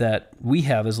belief that we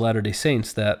have as Latter-day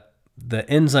Saints that the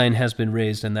ensign has been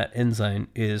raised, and that ensign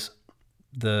is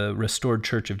the restored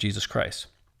church of Jesus Christ.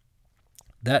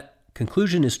 That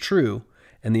conclusion is true,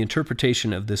 and the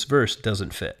interpretation of this verse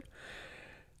doesn't fit.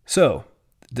 So,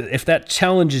 if that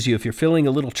challenges you, if you're feeling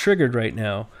a little triggered right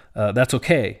now, that's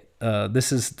okay.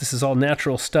 This is all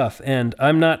natural stuff, and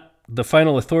I'm not the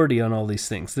final authority on all these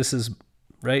things. This is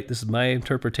my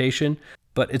interpretation,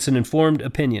 but it's an informed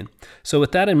opinion. So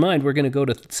with that in mind, we're going to go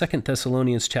to 2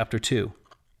 Thessalonians chapter 2.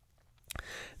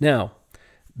 Now,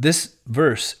 this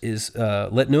verse is,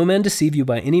 let no man deceive you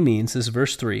by any means, this is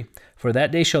verse 3, for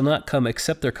that day shall not come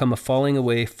except there come a falling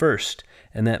away first,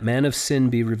 and that man of sin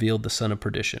be revealed, the son of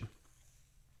perdition.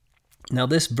 Now,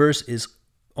 this verse is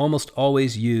almost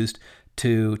always used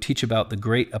to teach about the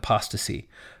great apostasy,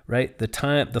 right?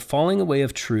 The falling away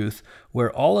of truth,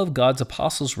 where all of God's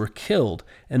apostles were killed,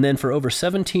 and then for over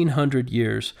 1,700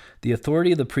 years, the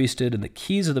authority of the priesthood and the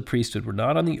keys of the priesthood were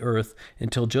not on the earth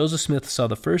until Joseph Smith saw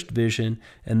the first vision,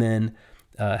 and then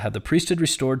had the priesthood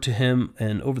restored to him,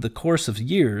 and over the course of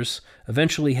years,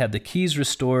 eventually had the keys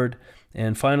restored,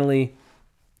 and finally,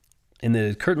 in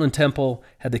the Kirtland Temple,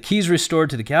 had the keys restored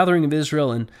to the gathering of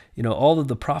Israel, and all of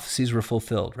the prophecies were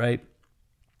fulfilled, right?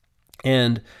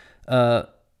 And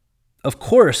of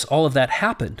course, all of that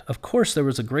happened. Of course, there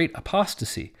was a great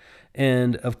apostasy.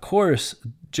 And of course,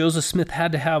 Joseph Smith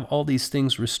had to have all these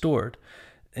things restored.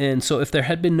 And so if there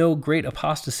had been no great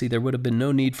apostasy, there would have been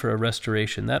no need for a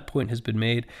restoration. That point has been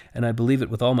made, and I believe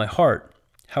it with all my heart.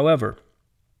 However,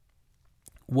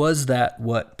 was that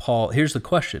what Paul, here's the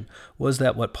question, was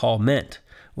that what Paul meant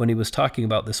when he was talking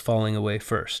about this falling away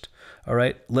first? All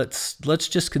right, let's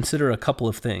just consider a couple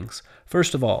of things.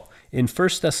 First of all, in 1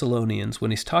 Thessalonians,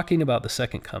 when he's talking about the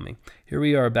second coming, here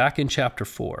we are back in chapter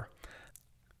 4.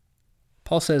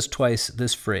 Paul says twice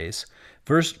this phrase,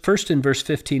 first in verse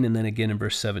 15 and then again in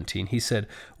verse 17. He said,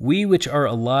 we which are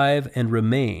alive and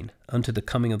remain unto the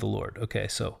coming of the Lord. Okay,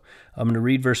 so I'm going to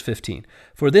read verse 15.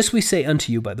 For this we say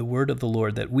unto you by the word of the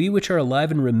Lord, that we which are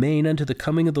alive and remain unto the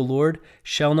coming of the Lord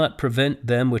shall not prevent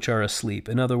them which are asleep.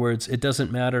 In other words, it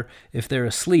doesn't matter if they're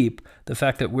asleep. The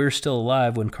fact that we're still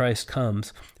alive when Christ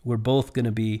comes, we're both going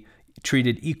to be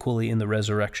treated equally in the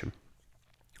resurrection.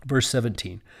 Verse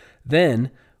 17.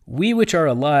 Then we which are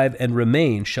alive and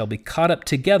remain shall be caught up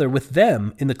together with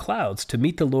them in the clouds to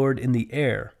meet the Lord in the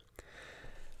air.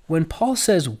 When Paul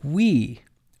says we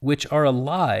which are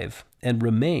alive and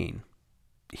remain,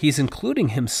 he's including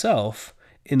himself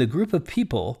in the group of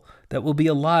people that will be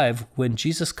alive when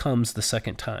Jesus comes the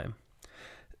second time.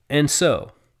 And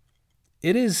so,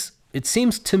 it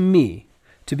seems to me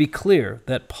to be clear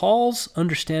that Paul's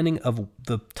understanding of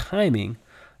the timing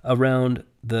around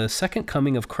the second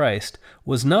coming of Christ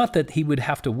was not that he would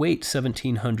have to wait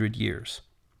 1,700 years.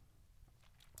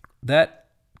 That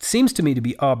seems to me to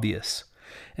be obvious.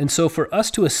 And so for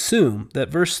us to assume that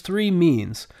verse 3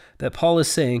 means that Paul is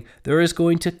saying there is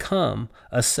going to come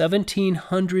a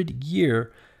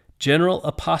 1,700-year general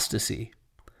apostasy,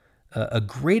 a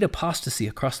great apostasy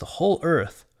across the whole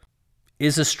earth,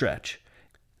 is a stretch.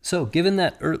 So given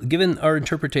our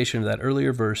interpretation of that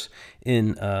earlier verse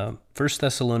in 1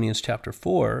 Thessalonians chapter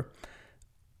 4,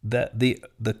 that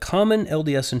the common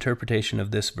LDS interpretation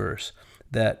of this verse,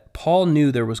 that Paul knew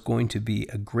there was going to be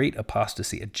a great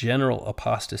apostasy, a general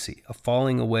apostasy, a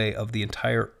falling away of the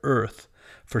entire earth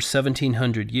for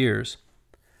 1,700 years,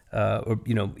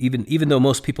 even though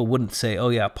most people wouldn't say, oh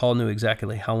yeah, Paul knew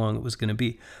exactly how long it was going to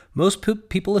be. Most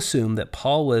people assume that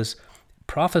Paul was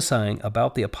prophesying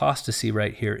about the apostasy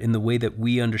right here in the way that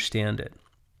we understand it.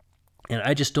 And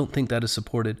I just don't think that is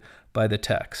supported by the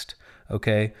text,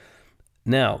 okay?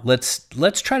 Now, let's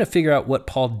try to figure out what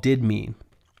Paul did mean.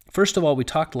 First of all, we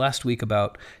talked last week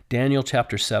about Daniel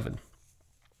chapter 7.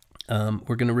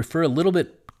 We're going to refer a little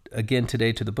bit again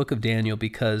today to the book of Daniel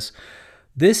because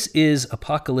this is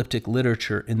apocalyptic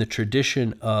literature in the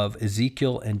tradition of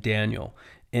Ezekiel and Daniel.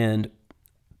 And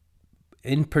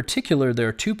in particular, there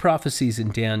are two prophecies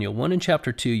in Daniel. One in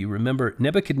chapter 2, you remember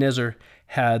Nebuchadnezzar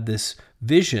had this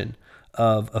vision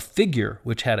of a figure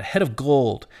which had a head of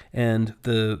gold, and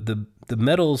the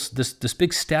metals, this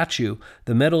big statue,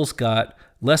 the metals got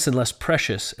less and less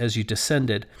precious as you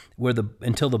descended,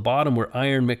 until the bottom were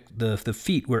iron, the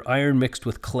feet were iron mixed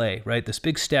with clay, right? This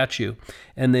big statue.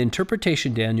 And the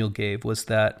interpretation Daniel gave was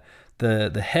that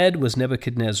the head was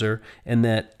Nebuchadnezzar, and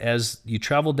that as you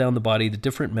traveled down the body, the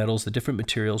different metals, the different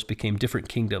materials became different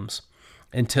kingdoms,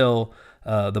 until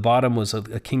the bottom was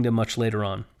a kingdom much later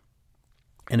on.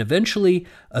 And eventually,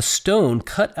 a stone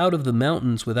cut out of the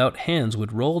mountains without hands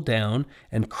would roll down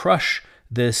and crush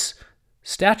this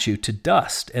statue to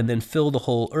dust and then fill the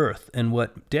whole earth. And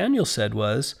what Daniel said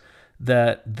was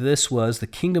that this was the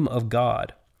kingdom of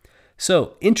God.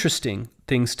 So, interesting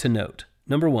things to note.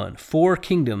 Number one, 4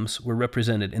 kingdoms were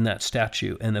represented in that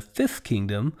statue, and the 5th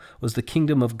kingdom was the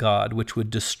kingdom of God, which would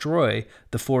destroy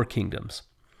the 4 kingdoms.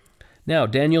 Now,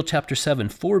 Daniel chapter 7,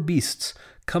 4 beasts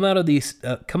come out of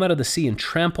the sea and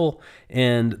trample,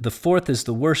 and the 4th is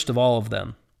the worst of all of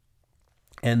them.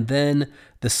 And then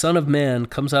the Son of Man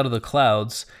comes out of the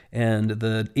clouds, and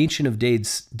the Ancient of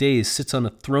Days sits on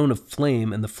a throne of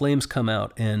flame, and the flames come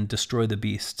out and destroy the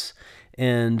beasts.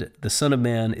 And the Son of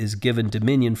Man is given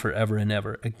dominion forever and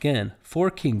ever. Again,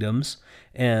 4 kingdoms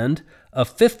and a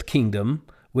 5th kingdom,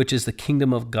 which is the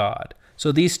kingdom of God.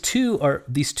 So these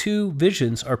two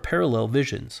visions are parallel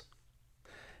visions.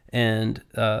 And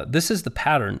this is the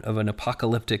pattern of an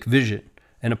apocalyptic vision.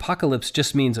 An apocalypse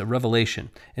just means a revelation.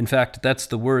 In fact, that's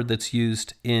the word that's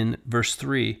used in verse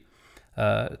 3,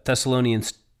 2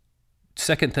 Thessalonians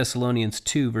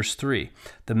 2, verse 3.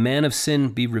 The man of sin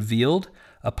be revealed.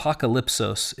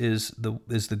 Apocalypsos is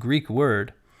the Greek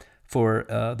word for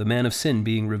the man of sin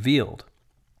being revealed.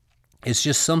 It's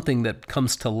just something that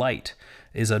comes to light,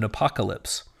 is an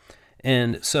apocalypse.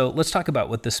 And so let's talk about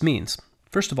what this means.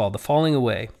 First of all, the falling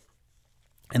away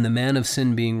and the man of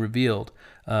sin being revealed.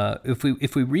 If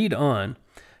we read on,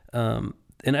 and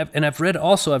I've read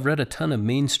a ton of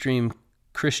mainstream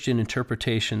Christian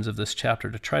interpretations of this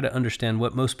chapter to try to understand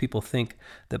what most people think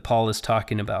that Paul is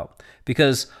talking about.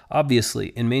 Because obviously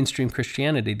in mainstream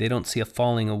Christianity, they don't see a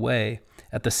falling away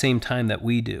at the same time that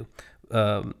we do.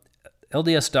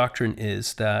 LDS doctrine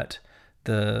is that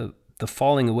the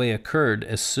falling away occurred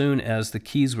as soon as the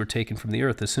keys were taken from the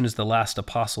earth, as soon as the last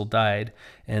apostle died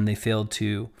and they failed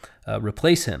to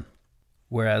replace him.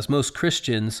 Whereas most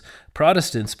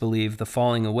Protestants believe the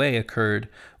falling away occurred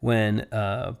when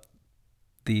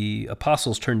the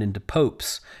apostles turned into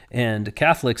popes, and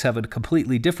Catholics have a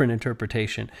completely different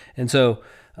interpretation. And so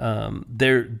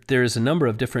there is a number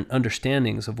of different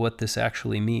understandings of what this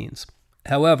actually means.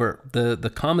 However,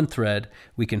 the common thread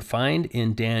we can find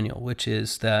in Daniel, which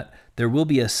is that there will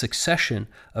be a succession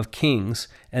of kings,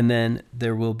 and then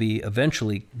there will be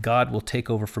eventually God will take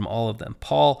over from all of them.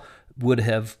 Paul would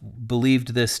have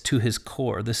believed this to his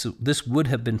core. This would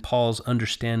have been Paul's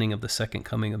understanding of the second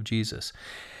coming of Jesus.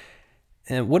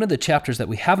 And one of the chapters that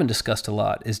we haven't discussed a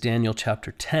lot is Daniel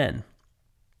chapter 10.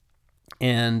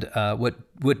 And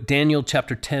what Daniel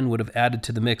chapter 10 would have added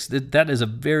to the mix, that is a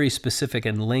very specific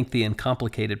and lengthy and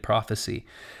complicated prophecy.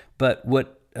 But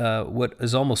what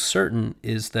is almost certain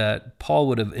is that Paul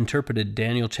would have interpreted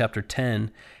Daniel chapter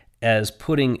 10 as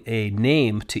putting a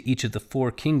name to each of the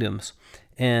 4 kingdoms.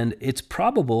 And it's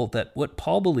probable that what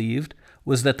Paul believed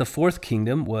was that the 4th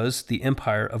kingdom was the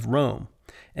empire of Rome.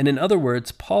 And in other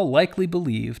words, Paul likely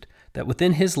believed that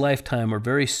within his lifetime or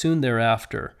very soon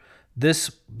thereafter,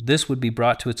 this would be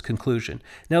brought to its conclusion.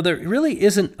 Now, there really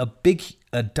isn't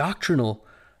a doctrinal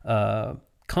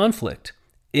conflict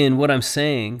in what I'm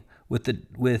saying with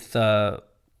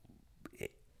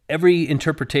every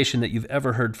interpretation that you've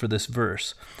ever heard for this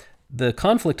verse. The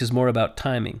conflict is more about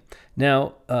timing.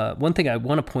 Now, one thing I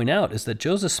want to point out is that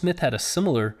Joseph Smith had a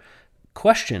similar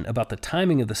question about the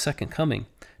timing of the second coming.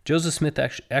 Joseph Smith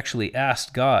actually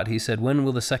asked God, he said, when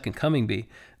will the second coming be?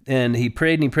 And he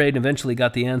prayed and eventually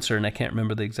got the answer, and I can't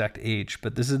remember the exact age,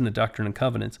 but this is in the Doctrine and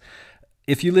Covenants.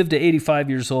 If you live to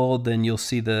 85 years old, then you'll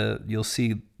see the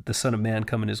Son of Man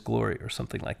come in his glory, or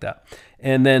something like that.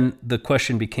 And then the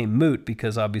question became moot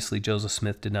because obviously Joseph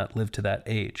Smith did not live to that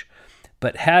age.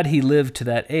 But had he lived to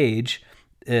that age,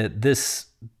 this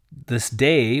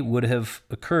day would have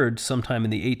occurred sometime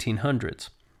in the 1800s.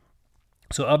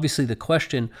 So obviously the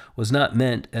question was not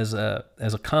meant as a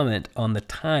comment on the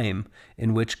time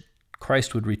in which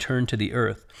Christ would return to the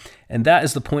earth. And that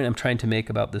is the point I'm trying to make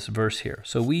about this verse here.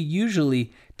 So we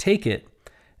usually take it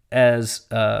as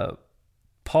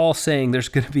Paul saying there's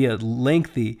going to be a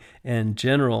lengthy and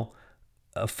general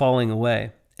falling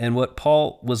away. And what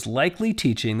Paul was likely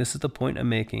teaching, this is the point I'm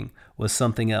making, was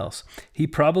something else. He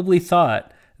probably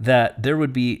thought that there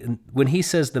would be, when he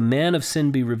says the man of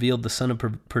sin be revealed, the son of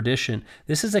perdition,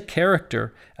 this is a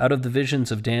character out of the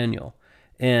visions of Daniel.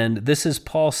 And this is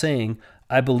Paul saying,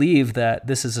 I believe that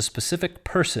this is a specific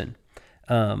person.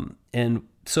 And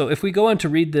so if we go on to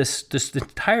read this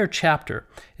entire chapter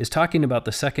is talking about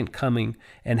the second coming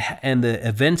and the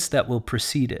events that will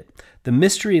precede it. The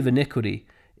mystery of iniquity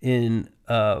in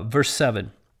verse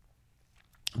 7.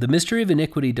 The mystery of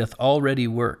iniquity doth already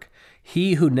work.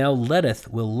 He who now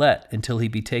letteth will let until he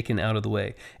be taken out of the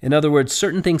way. In other words,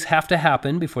 certain things have to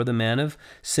happen before the man of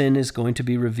sin is going to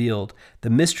be revealed.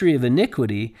 The mystery of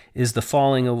iniquity is the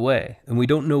falling away. And we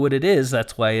don't know what it is.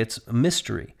 That's why it's a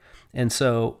mystery. And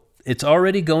so it's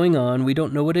already going on. We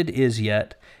don't know what it is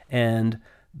yet. And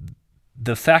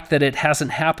the fact that it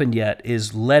hasn't happened yet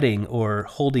is letting or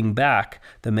holding back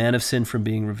the man of sin from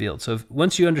being revealed. So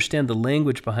once you understand the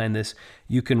language behind this,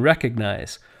 you can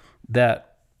recognize that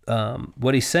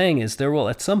what he's saying is there will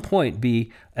at some point be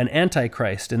an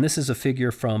antichrist. And this is a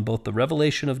figure from both the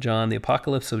Revelation of John, the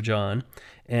Apocalypse of John,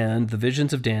 and the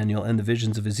visions of Daniel and the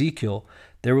visions of Ezekiel.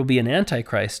 There will be an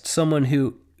antichrist, someone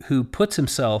who puts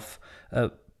himself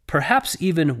perhaps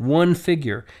even one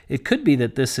figure. It could be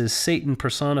that this is Satan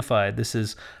personified. This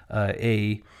is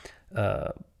an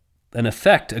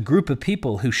effect, a group of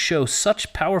people who show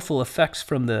such powerful effects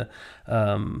from the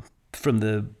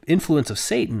influence of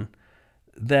Satan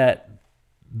that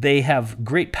they have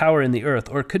great power in the earth.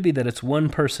 Or it could be that it's one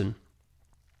person.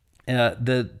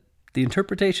 The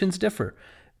interpretations differ.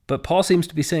 But Paul seems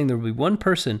to be saying there will be one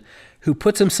person who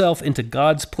puts himself into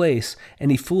God's place, and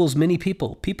he fools many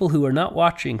people who are not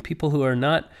watching, people who are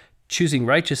not choosing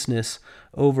righteousness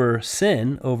over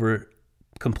sin, over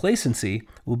complacency,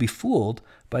 will be fooled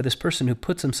by this person who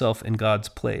puts himself in God's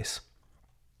place.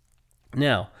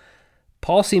 Now,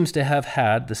 Paul seems to have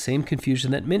had the same confusion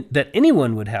that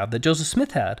anyone would have, that Joseph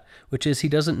Smith had, which is he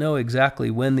doesn't know exactly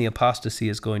when the apostasy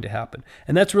is going to happen.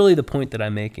 And that's really the point that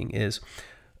I'm making is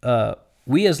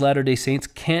we as Latter-day Saints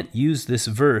can't use this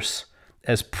verse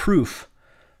as proof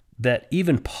that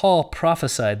even Paul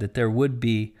prophesied that there would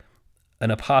be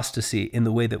an apostasy in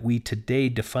the way that we today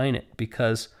define it,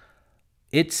 because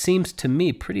it seems to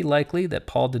me pretty likely that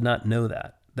Paul did not know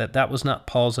that was not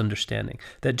Paul's understanding.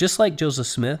 That just like Joseph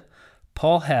Smith,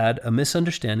 Paul had a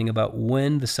misunderstanding about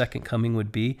when the second coming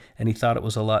would be, and he thought it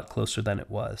was a lot closer than it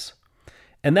was.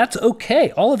 And that's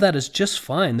okay. All of that is just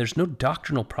fine. There's no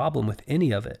doctrinal problem with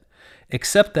any of it,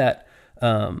 except that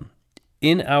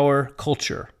in our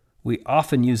culture, we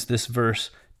often use this verse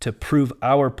to prove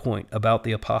our point about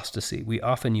the apostasy. We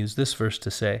often use this verse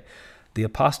to say, the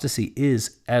apostasy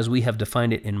is as we have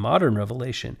defined it in modern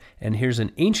revelation, and here's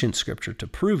an ancient scripture to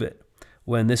prove it,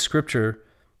 when this scripture,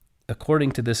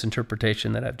 according to this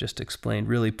interpretation that I've just explained,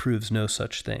 really proves no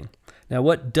such thing. Now,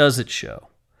 what does it show?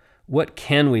 What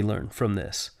can we learn from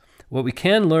this? What we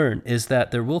can learn is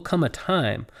that there will come a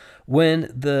time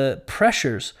when the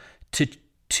pressures to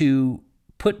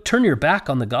turn your back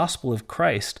on the gospel of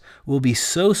Christ will be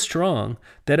so strong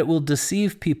that it will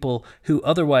deceive people who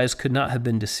otherwise could not have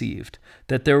been deceived.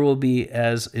 That there will be,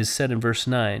 as is said in verse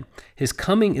 9, his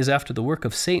coming is after the work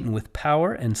of Satan with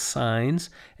power and signs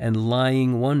and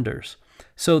lying wonders.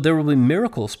 So there will be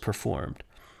miracles performed.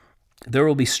 There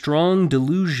will be strong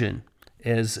delusion,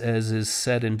 as is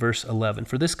said in verse 11.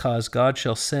 For this cause God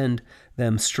shall send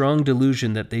them strong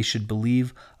delusion that they should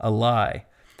believe a lie,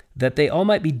 that they all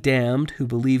might be damned who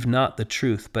believe not the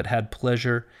truth, but had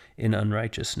pleasure in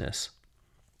unrighteousness.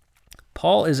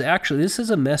 Paul is actually, this is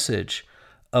a message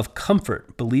of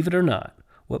comfort, believe it or not.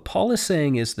 What Paul is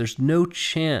saying is there's no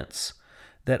chance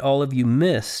that all of you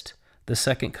missed the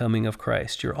second coming of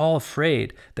Christ. You're all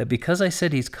afraid that because I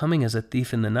said he's coming as a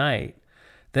thief in the night,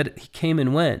 that he came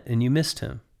and went and you missed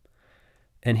him.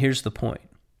 And here's the point.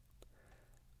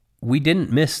 We didn't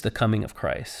miss the coming of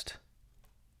Christ.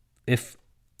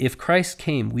 If Christ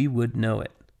came, we would know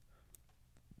it.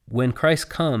 When Christ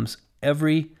comes,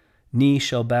 every knee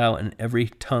shall bow and every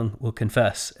tongue will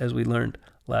confess, as we learned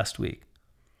last week.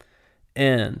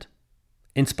 And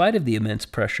in spite of the immense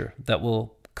pressure that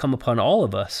will come upon all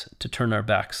of us to turn our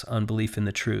backs on belief in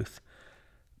the truth,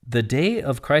 the day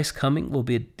of Christ's coming will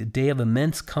be a day of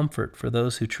immense comfort for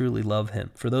those who truly love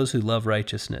him, for those who love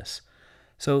righteousness.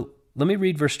 So let me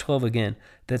read verse 12 again.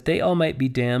 That they all might be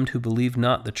damned who believe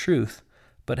not the truth,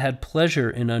 but had pleasure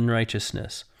in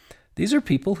unrighteousness. These are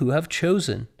people who have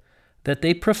chosen that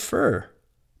they prefer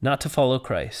not to follow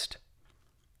Christ.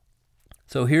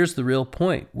 So here's the real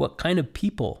point. What kind of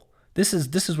people? This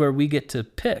is where we get to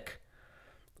pick.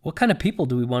 What kind of people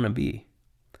do we want to be?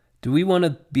 Do we want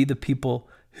to be the people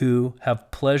who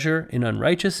have pleasure in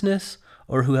unrighteousness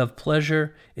or who have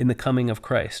pleasure in the coming of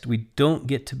Christ. We don't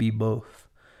get to be both.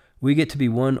 We get to be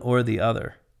one or the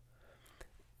other.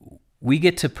 We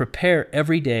get to prepare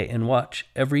every day and watch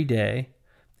every day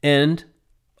and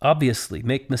obviously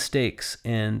make mistakes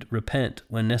and repent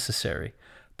when necessary.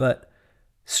 But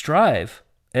strive,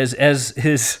 as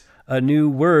is a new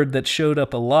word that showed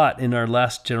up a lot in our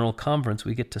last general conference,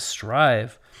 we get to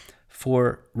strive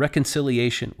for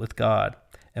reconciliation with God.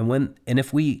 And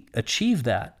if we achieve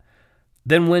that,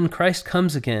 then when Christ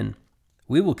comes again,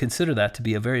 we will consider that to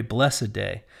be a very blessed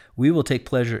day. We will take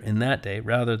pleasure in that day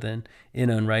rather than in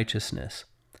unrighteousness.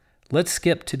 Let's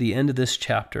skip to the end of this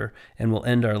chapter and we'll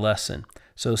end our lesson.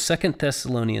 So 2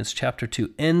 Thessalonians chapter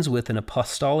 2 ends with an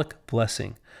apostolic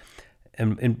blessing.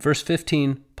 And in verse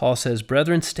 15, Paul says,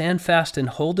 "Brethren, stand fast and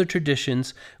hold the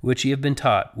traditions which ye have been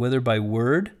taught, whether by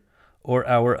word or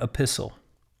our epistle."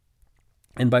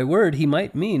 And by word, he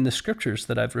might mean the scriptures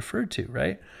that I've referred to,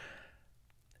 right?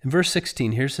 In verse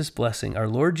 16, here's his blessing. "Our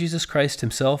Lord Jesus Christ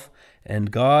himself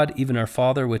and God, even our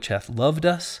Father, which hath loved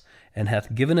us and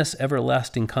hath given us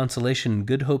everlasting consolation and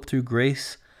good hope through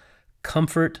grace,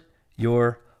 comfort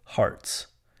your hearts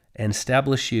and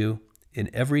establish you in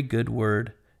every good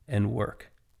word and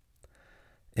work."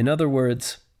 In other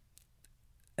words,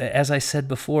 as I said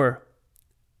before,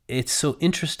 it's so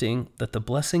interesting that the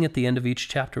blessing at the end of each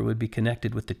chapter would be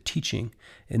connected with the teaching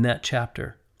in that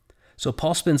chapter. So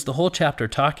Paul spends the whole chapter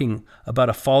talking about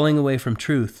a falling away from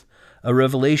truth, a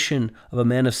revelation of a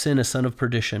man of sin, a son of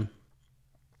perdition.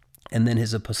 And then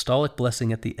his apostolic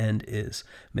blessing at the end is,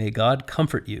 "May God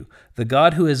comfort you. The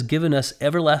God who has given us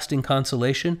everlasting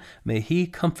consolation, may he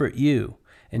comfort you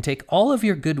and take all of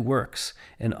your good works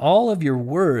and all of your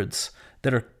words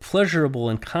that are pleasurable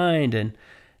and kind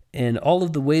and all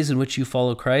of the ways in which you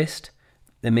follow Christ,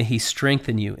 and may he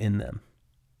strengthen you in them."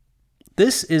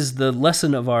 This is the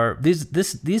lesson of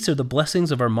these are the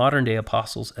blessings of our modern day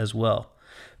apostles as well.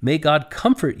 May God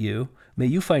comfort you. May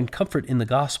you find comfort in the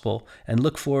gospel and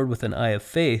look forward with an eye of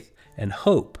faith and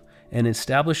hope and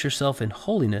establish yourself in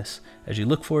holiness as you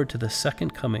look forward to the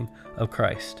second coming of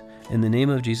Christ. In the name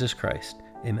of Jesus Christ,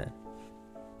 amen.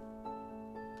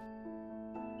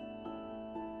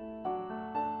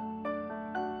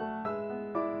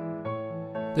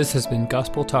 This has been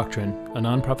Gospel Doctrine, a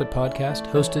nonprofit podcast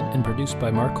hosted and produced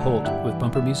by Mark Holt with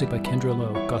bumper music by Kendra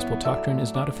Lowe. Gospel Doctrine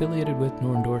is not affiliated with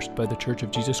nor endorsed by The Church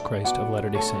of Jesus Christ of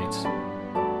Latter-day Saints.